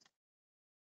here.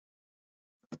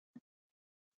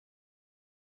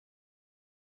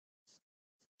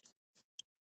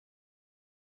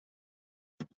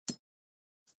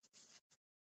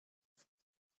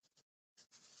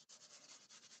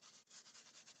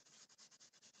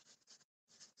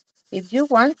 If you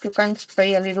want, you can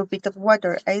spray a little bit of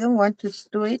water. I don't want to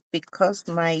do it because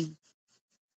my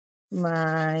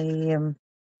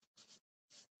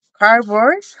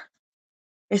cardboard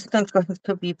is not going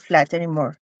to be flat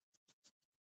anymore.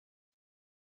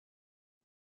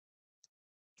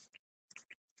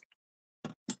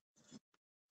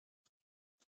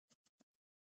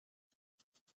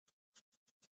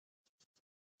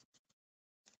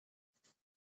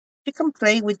 You can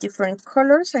play with different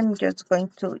colors. I'm just going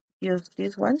to use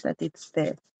this one, that it's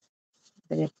the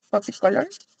poppy color.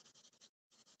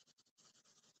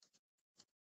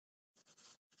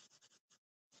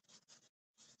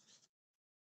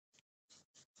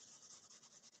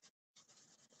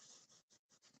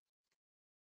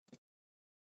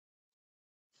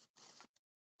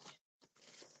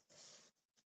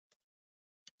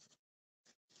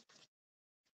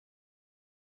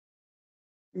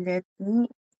 Let me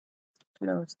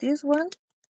close this one.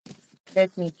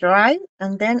 Let me dry,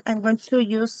 and then I'm going to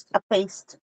use a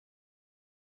paste.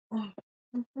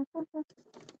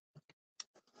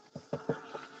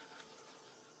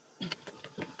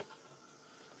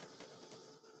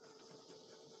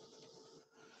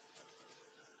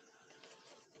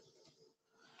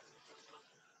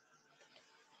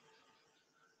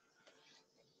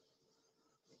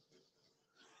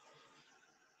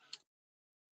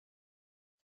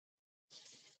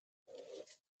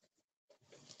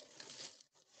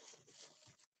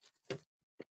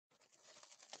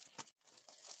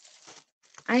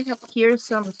 I have here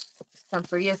some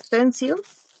temporary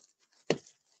stencils.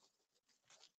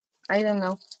 I don't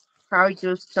know how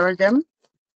you store them.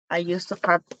 I used to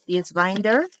have this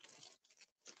binder.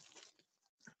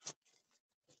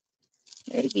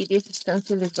 Maybe this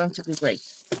stencil is going to be great.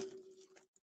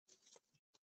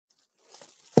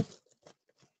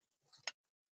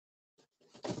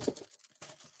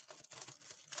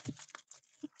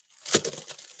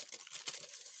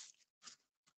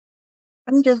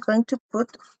 I'm just going to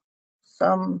put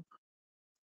some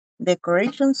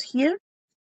decorations here.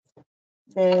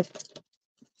 The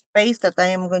paste that I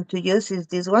am going to use is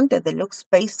this one, the Deluxe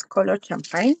Paste Color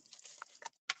Champagne.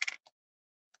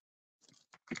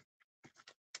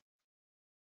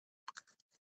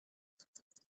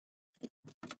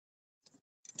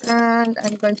 And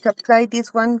I'm going to apply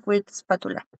this one with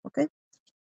spatula, okay?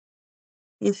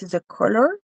 This is a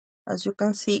color. As you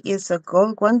can see, it's a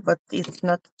gold one, but it's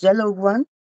not yellow one.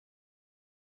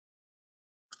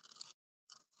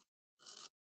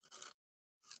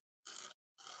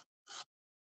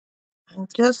 And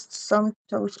just some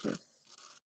touches,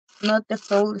 not the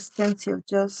whole stencil,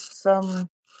 just some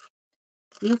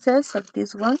pieces of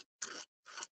this one.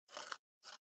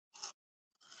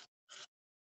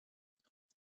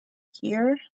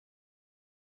 Here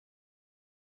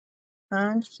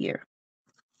and here.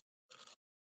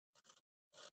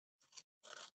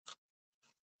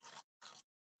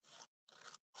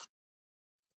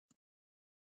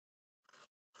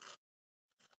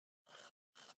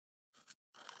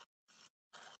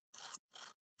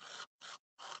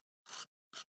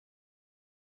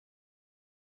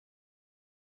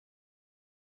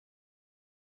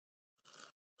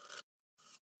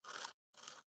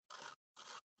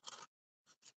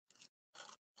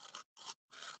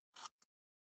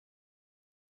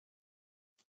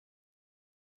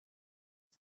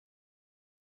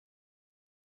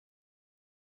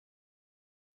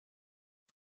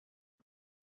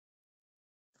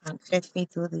 And let me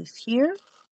do this here.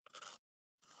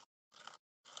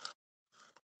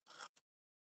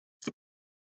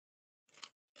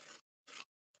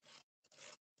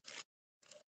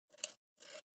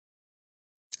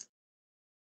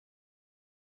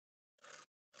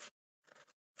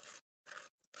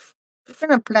 You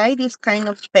can apply this kind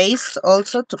of paste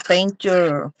also to paint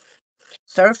your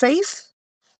surface,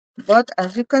 but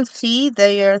as you can see,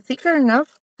 they are thicker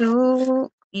enough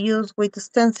to use with the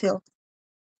stencil.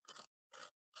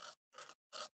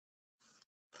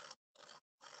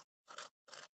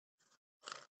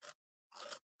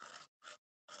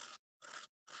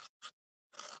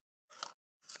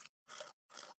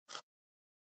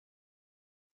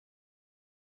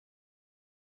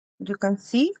 You can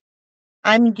see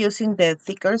I'm using the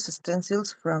thicker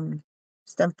stencils from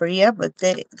Stamperia, but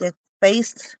the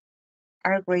pastes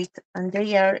are great, and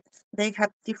they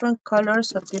have different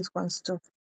colors of these ones too.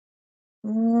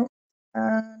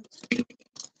 And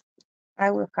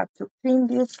I will have to clean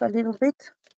this a little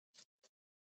bit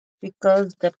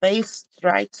because the paste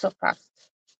dried so fast.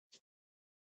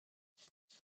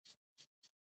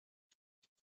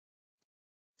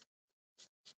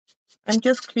 I'm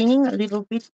just cleaning a little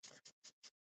bit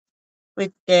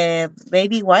with the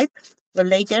baby wipe, but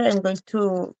later I'm going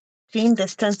to clean the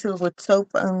stencil with soap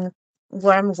and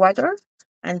warm water,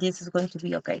 and this is going to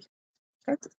be okay.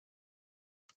 Okay.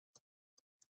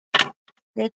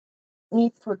 Let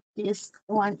me put this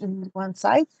one in one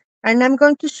side, and I'm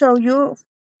going to show you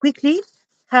quickly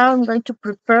how I'm going to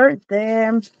prepare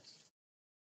the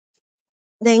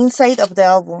inside of the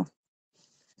album.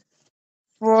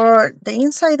 For the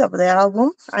inside of the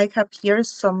album, I have here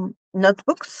some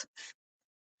notebooks.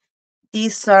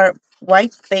 These are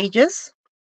white pages.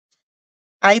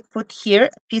 I put here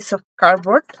a piece of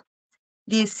cardboard.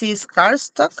 This is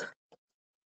cardstock.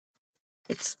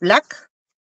 It's black.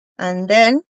 And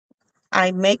then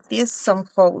I make this some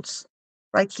holes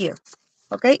right here.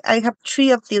 Okay, I have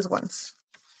 3 of these ones.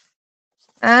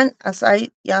 And as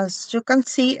you can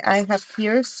see, I have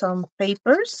here some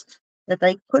papers that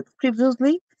I cut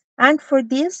previously. And for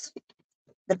this,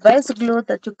 the best glue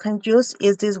that you can use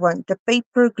is this one, the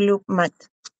paper glue mat.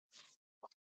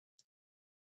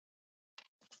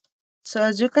 So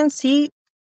as you can see,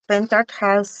 Pentart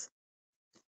has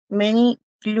many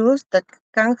glues that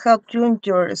can help you in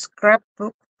your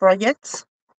scrapbook projects.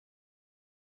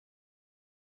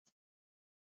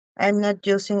 I'm not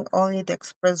using only the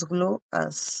express glue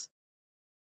as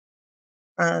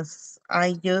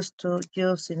I used to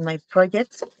use in my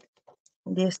projects.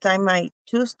 This time I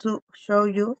choose to show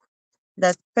you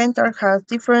that Pentar has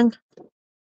different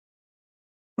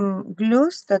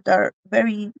glues that are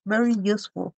very, very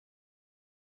useful.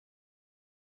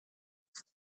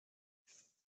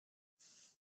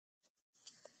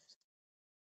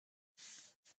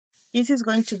 This is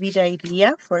going to be the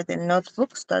idea for the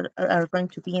notebooks that are going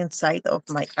to be inside of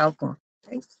my album.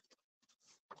 Okay.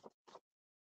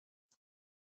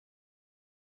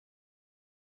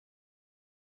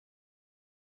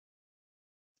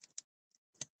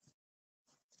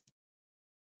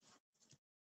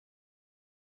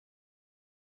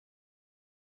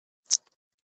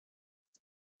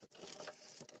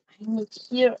 I need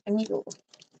here a needle.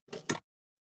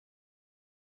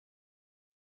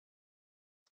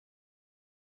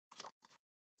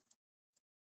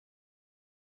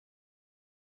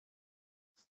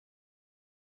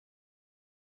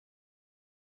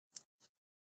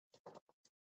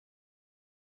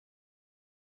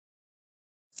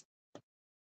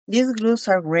 These glues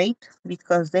are great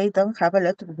because they don't have a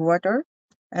lot of water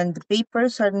and the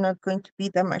papers are not going to be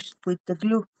damaged with the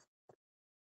glue.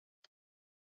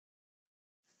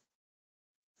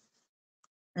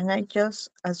 And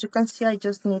as you can see, I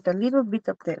just need a little bit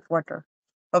of the water,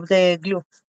 of the glue.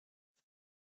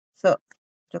 So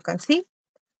you can see,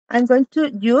 I'm going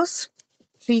to use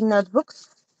 3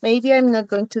 notebooks. Maybe I'm not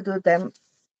going to do them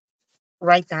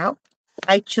right now.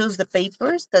 I choose the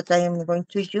papers that I am going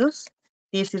to use.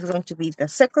 This is going to be the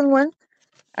second one,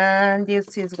 and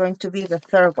this is going to be the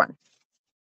third one.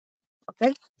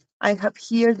 Okay, I have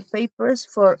here the papers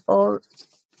for all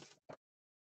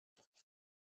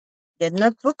the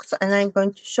notebooks, and I'm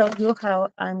going to show you how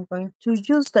I'm going to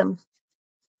use them.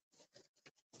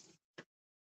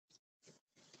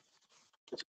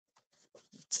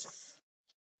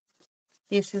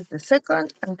 This is the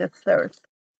second and the third.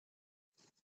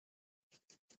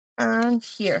 And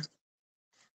here,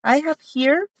 I have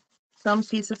here some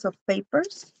pieces of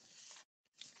papers.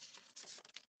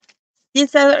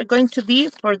 These are going to be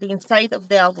for the inside of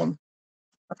the album,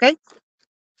 okay?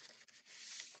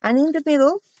 And in the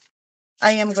middle,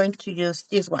 I am going to use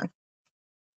this one.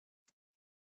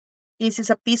 This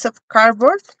is a piece of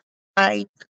cardboard. I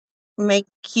make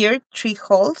here 3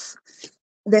 holes.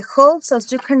 The holes,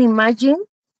 as you can imagine,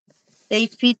 they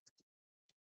fit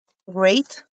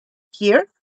great here,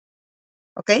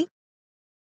 okay?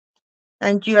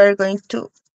 And you are going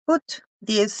to put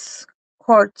these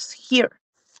cords here.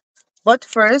 But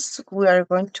first, we are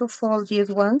going to fold these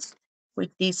ones with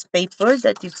this paper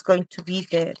that is going to be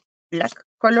the black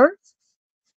color.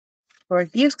 For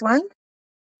this one,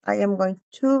 I am going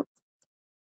to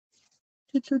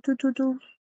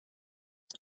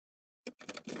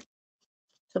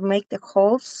make the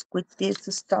holes with this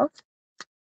stuff.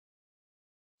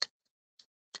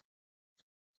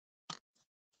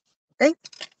 Okay.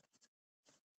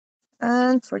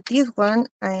 And for this one,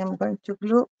 I am going to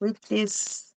glue with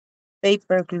this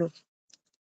paper glue.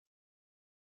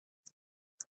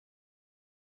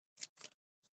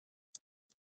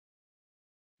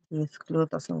 This glue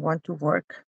doesn't want to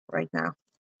work right now.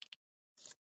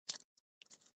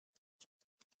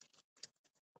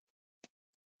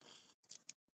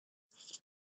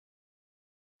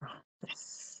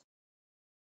 Yes.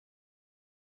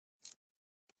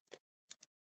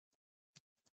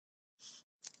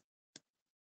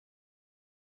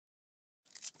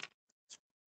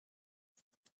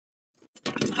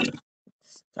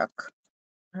 stuck.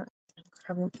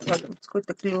 Having problems with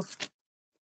the glue.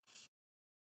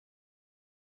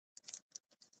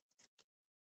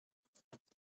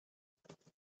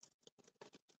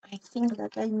 I think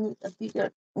that I need a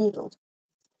bigger needle.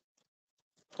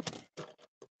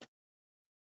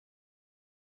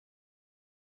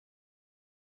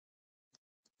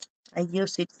 I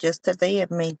used it yesterday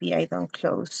and maybe I don't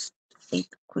close it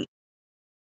quick.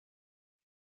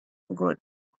 Good.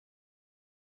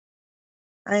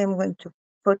 I am going to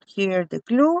put here the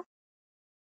glue.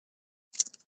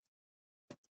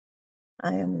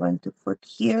 I am going to put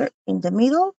here in the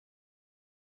middle.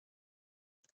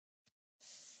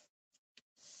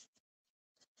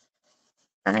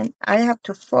 And I have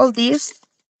to fold this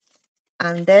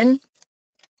and then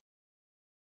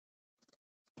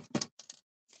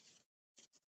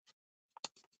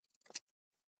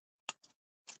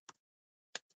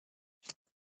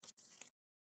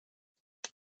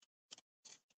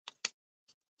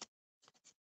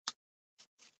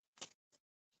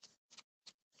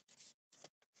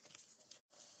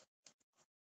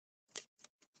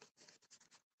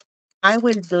I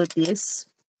will do this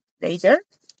later,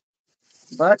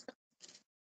 but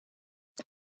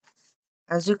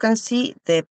as you can see,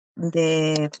 the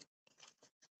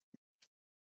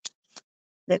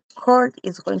cord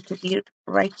is going to be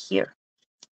right here.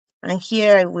 And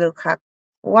here I will have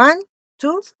 1,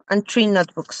 2, and 3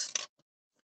 notebooks.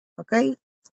 Okay,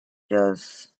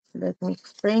 just let me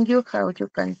explain you how you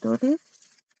can do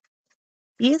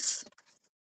this.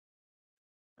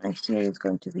 And here is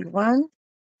going to be 1,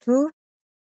 2,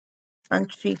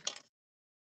 and 3.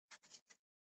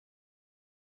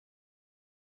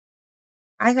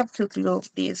 I have to glue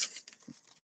this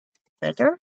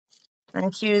better.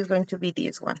 And here is going to be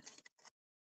this one.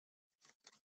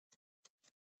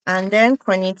 And then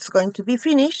when it's going to be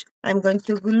finished, I'm going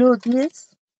to glue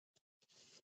this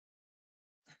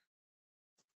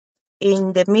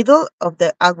in the middle of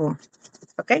the album.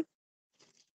 Okay.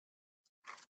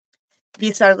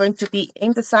 These are going to be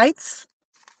in the sides.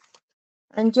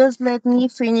 And just let me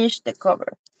finish the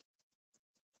cover.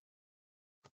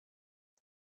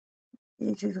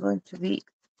 This is going to be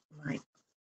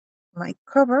my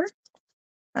cover.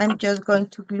 I'm just going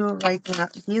to glue right now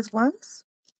these ones.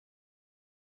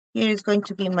 Here is going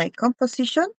to be my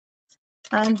composition,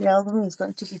 and the album is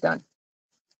going to be done.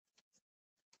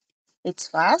 It's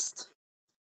fast,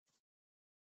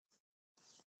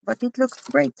 but it looks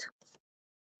great.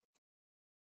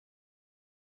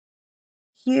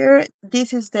 Here,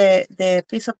 this is the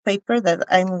piece of paper that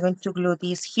I'm going to glue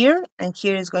this here, and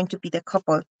here is going to be the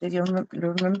couple. Do you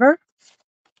remember?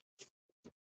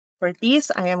 For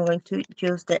this, I am going to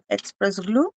use the express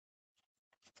glue.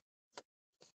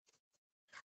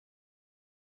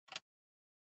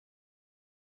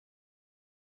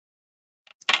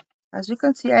 As you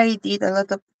can see, I did a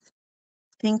lot of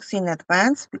things in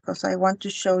advance because I want to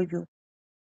show you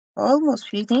almost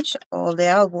finish all the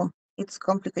album. It's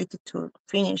complicated to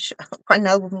finish one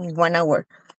album in 1 hour.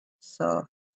 So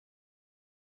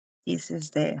this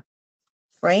is the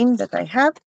frame that I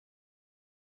have.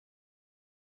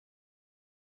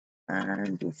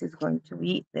 And this is going to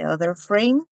be the other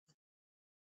frame.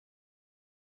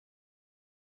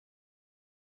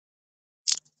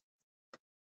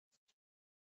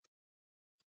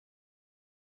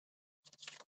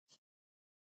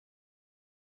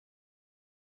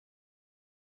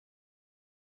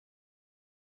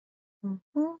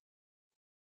 Mm-hmm.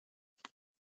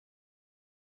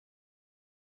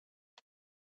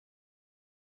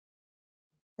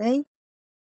 Okay.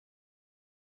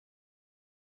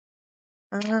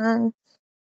 And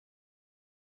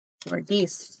for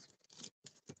this,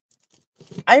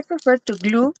 I prefer to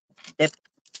glue the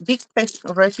big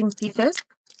resin pieces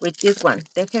with this one,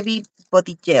 the heavy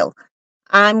body gel.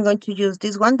 I'm going to use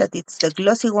this one, that it's the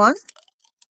glossy one,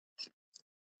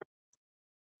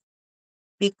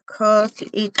 because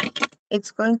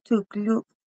it's going to glue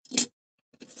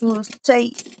to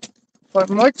stay for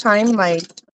more time.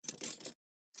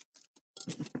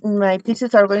 My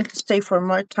pieces are going to stay for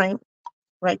more time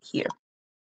right here.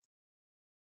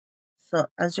 So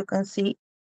as you can see,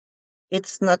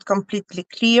 it's not completely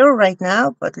clear right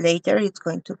now, but later it's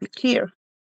going to be clear.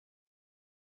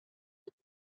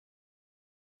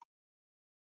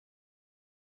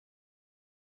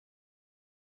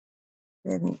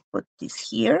 Let me put this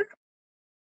here.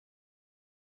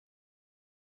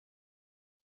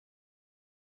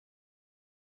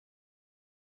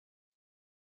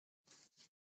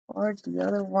 Or the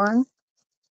other one.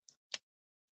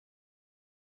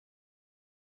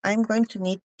 I'm going to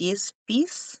need this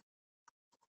piece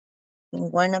in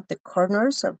one of the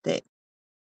corners of the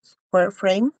square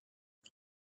frame.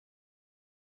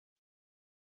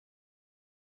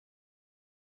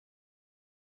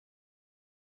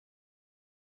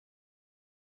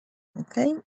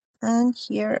 Okay, and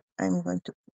here I'm going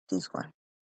to put this one.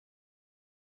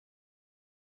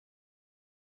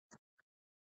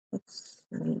 It's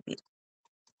maybe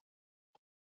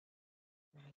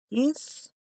like this.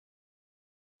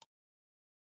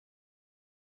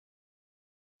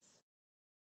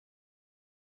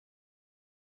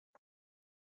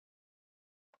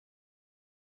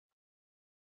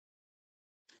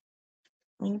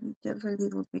 Maybe just a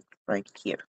little bit right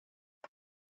here.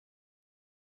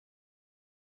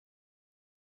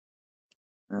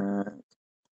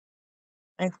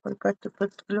 I forgot to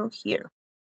put glue here.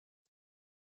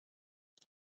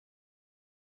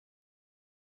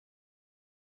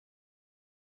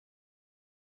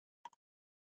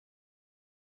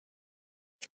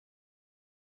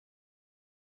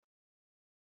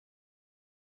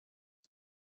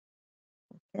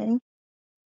 Okay.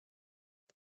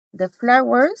 The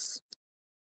flowers,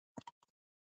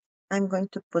 I'm going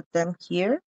to put them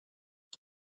here.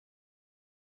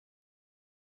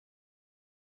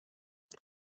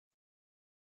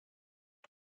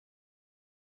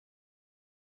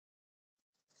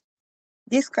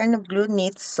 This kind of glue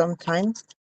needs sometimes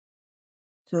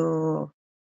to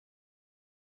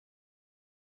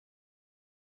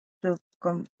to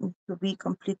be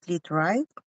completely dry.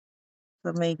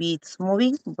 So maybe it's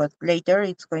moving, but later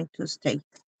it's going to stay.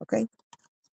 Okay.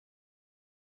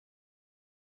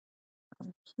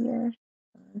 Here,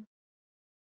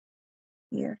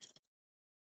 here.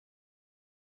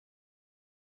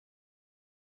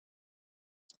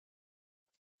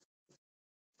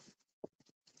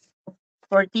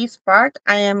 For this part,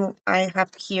 I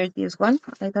have here this one.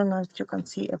 I don't know if you can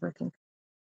see everything.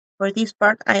 For this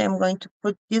part, I am going to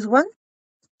put this one,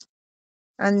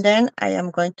 and then I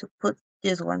am going to put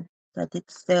this one, that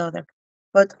it's the other.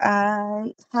 But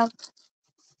I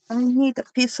need a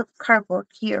piece of cardboard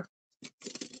here.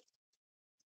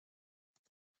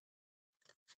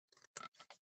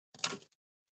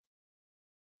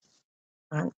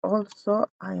 And also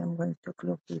I am going to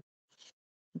glue with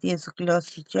this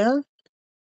glossy gel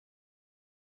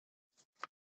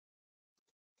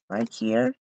right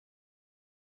here.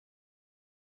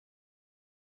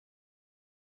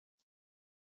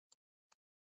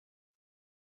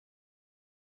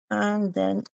 And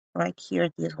then right here,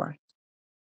 this one.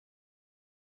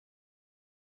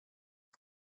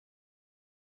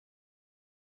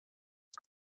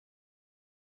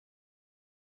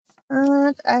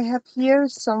 And I have here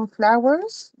some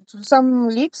flowers, some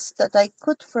leaves that I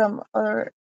cut from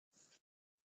other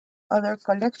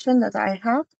collection that I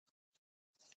have.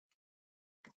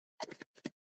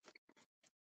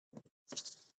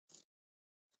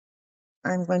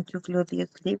 I'm going to glue these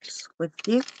leaves with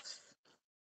this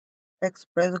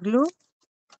express glue.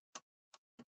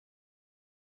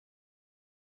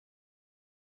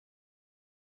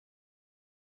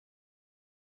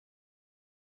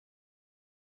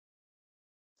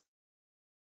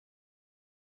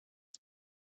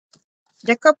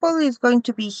 The couple is going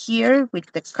to be here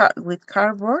with the with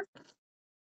cardboard.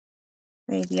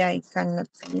 Maybe I cannot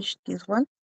finish this one,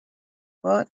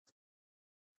 but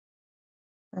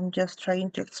I'm just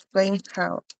trying to explain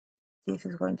how this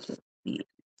is going to be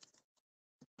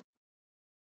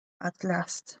at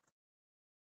last.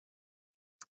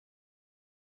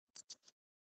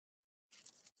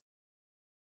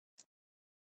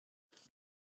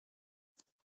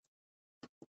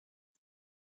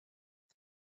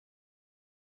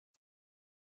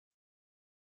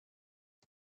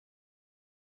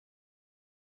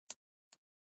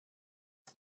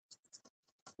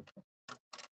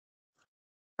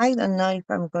 I don't know if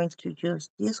I'm going to use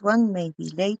this one, maybe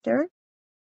later.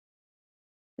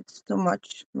 It's too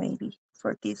much, maybe,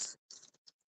 for this.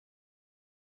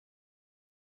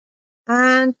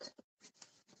 And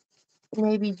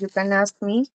maybe you can ask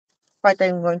me what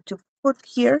I'm going to put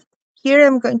here. Here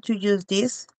I'm going to use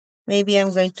this. Maybe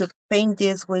I'm going to paint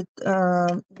this with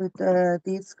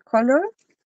this color.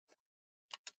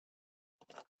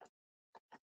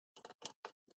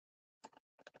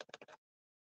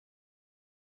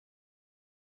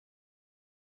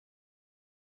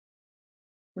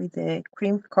 With the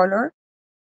cream color.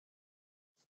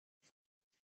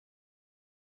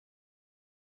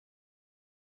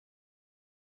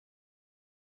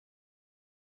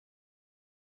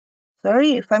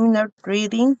 Sorry if I'm not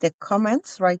reading the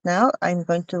comments right now. I'm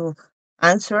going to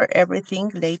answer everything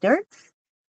later,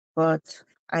 but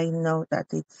I know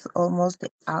that it's almost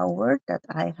the hour that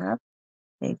I have.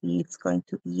 Maybe it's going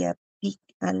to be a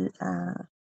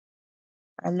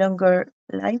a longer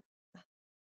life.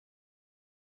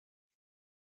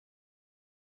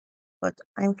 But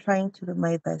I'm trying to do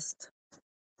my best.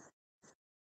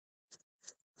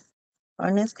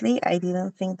 Honestly, I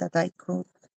didn't think that I could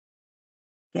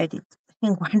get it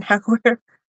in 1 hour.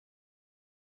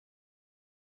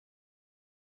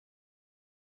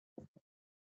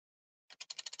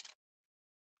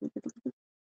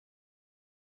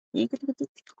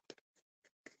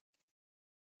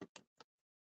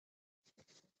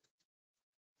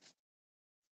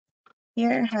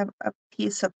 Here I have a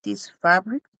piece of this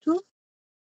fabric too.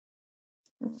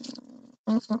 I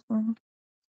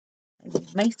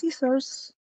need my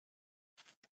scissors.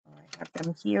 I have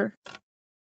them here.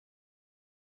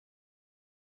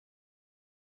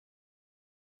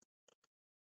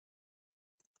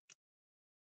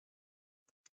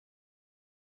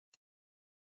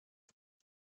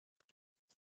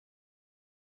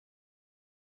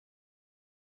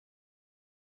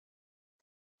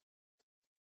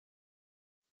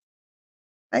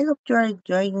 I hope you are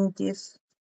enjoying this.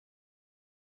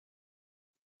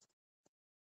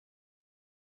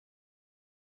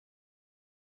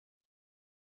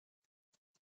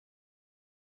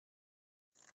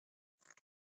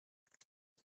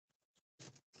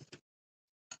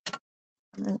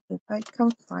 And if I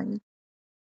can find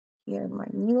here my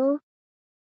needle.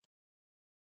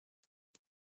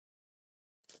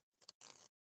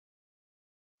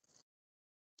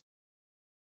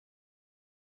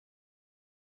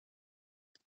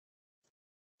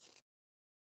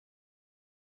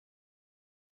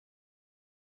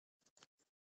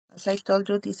 As I told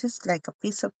you, this is like a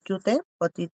piece of jute,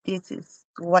 but this is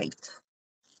white.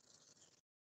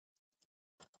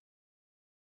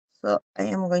 So I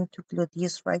am going to glue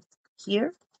this right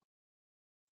here.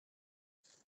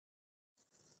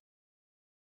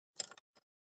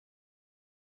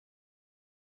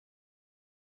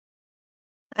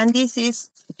 And this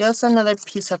is just another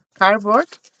piece of cardboard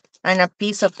and a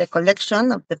piece of the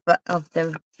collection of the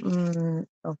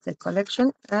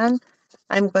collection. And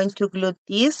I'm going to glue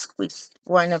this with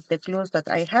one of the glues that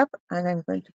I have, and I'm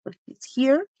going to put this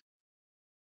here.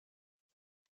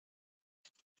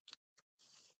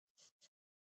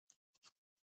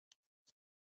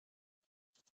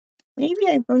 Maybe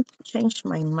I'm going to change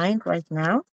my mind right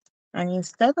now, and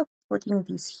instead of putting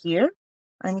this here,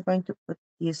 I'm going to put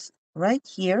this right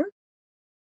here.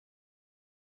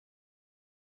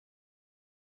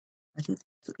 But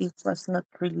it was not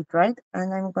really right,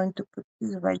 and I'm going to put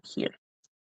this right here.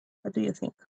 What do you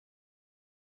think?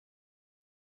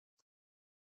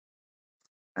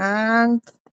 And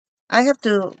I have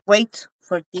to wait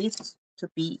for this to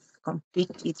be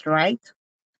completely right.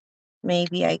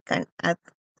 Maybe I can add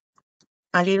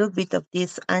a little bit of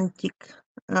this antique,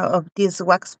 of this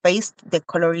wax paste. The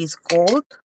color is gold,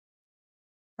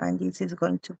 and this is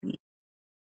going to be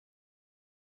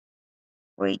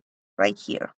right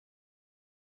here.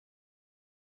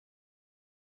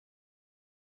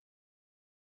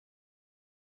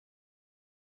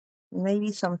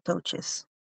 Maybe some touches.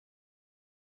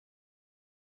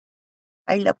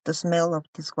 I love the smell of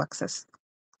these waxes.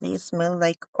 They smell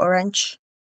like orange.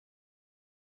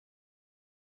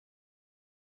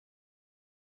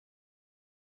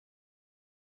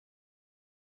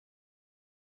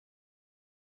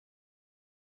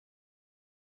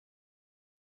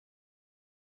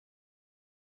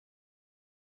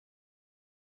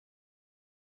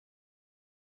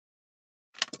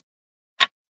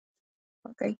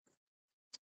 Okay.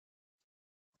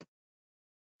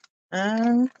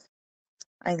 And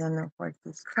I don't know where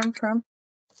this come from.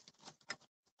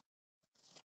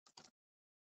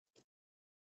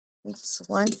 It's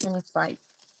 125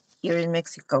 here in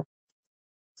Mexico.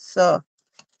 So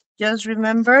just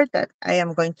remember that I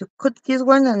am going to cut this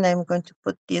one, and I'm going to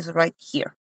put this right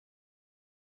here.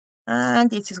 And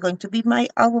this is going to be my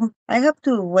album. I have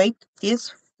to wait this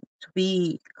to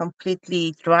be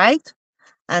completely dried,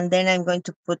 and then I'm going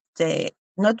to put the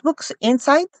notebooks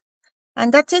inside,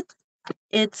 and that's it.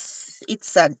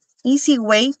 It's an easy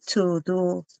way to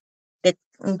do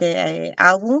the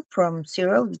album from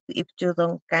zero if you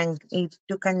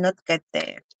cannot get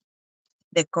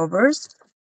the covers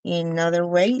in other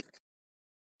way.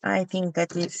 I think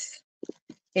that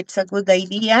it's a good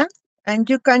idea, and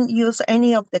you can use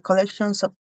any of the collections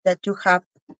that you have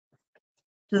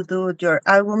to do your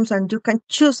albums, and you can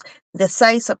choose the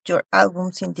size of your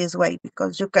albums in this way,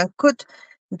 because you can cut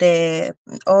the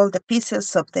all the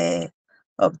pieces of the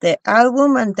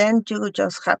album, and then you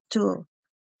just have to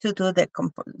do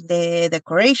the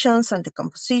decorations and the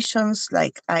compositions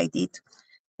like I did.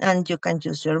 And you can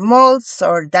use your molds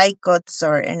or die cuts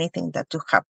or anything that you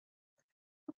have.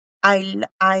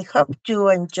 I hope you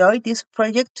enjoyed this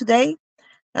project today,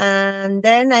 and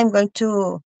then I'm going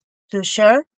to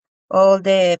share all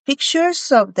the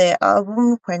pictures of the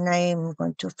album when I'm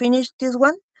going to finish this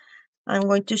one. I'm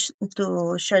going to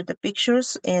share the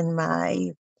pictures in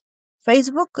my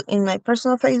Facebook, in my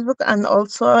personal Facebook, and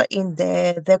also in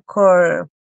the decor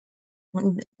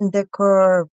in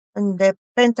the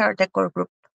Pentar decor group.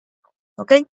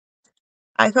 Okay.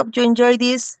 I hope you enjoy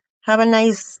this. Have a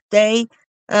nice day.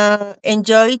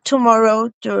 Enjoy tomorrow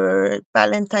your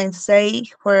Valentine's Day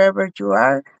wherever you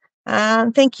are.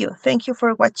 And thank you. Thank you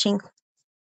for watching.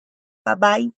 Bye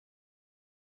bye.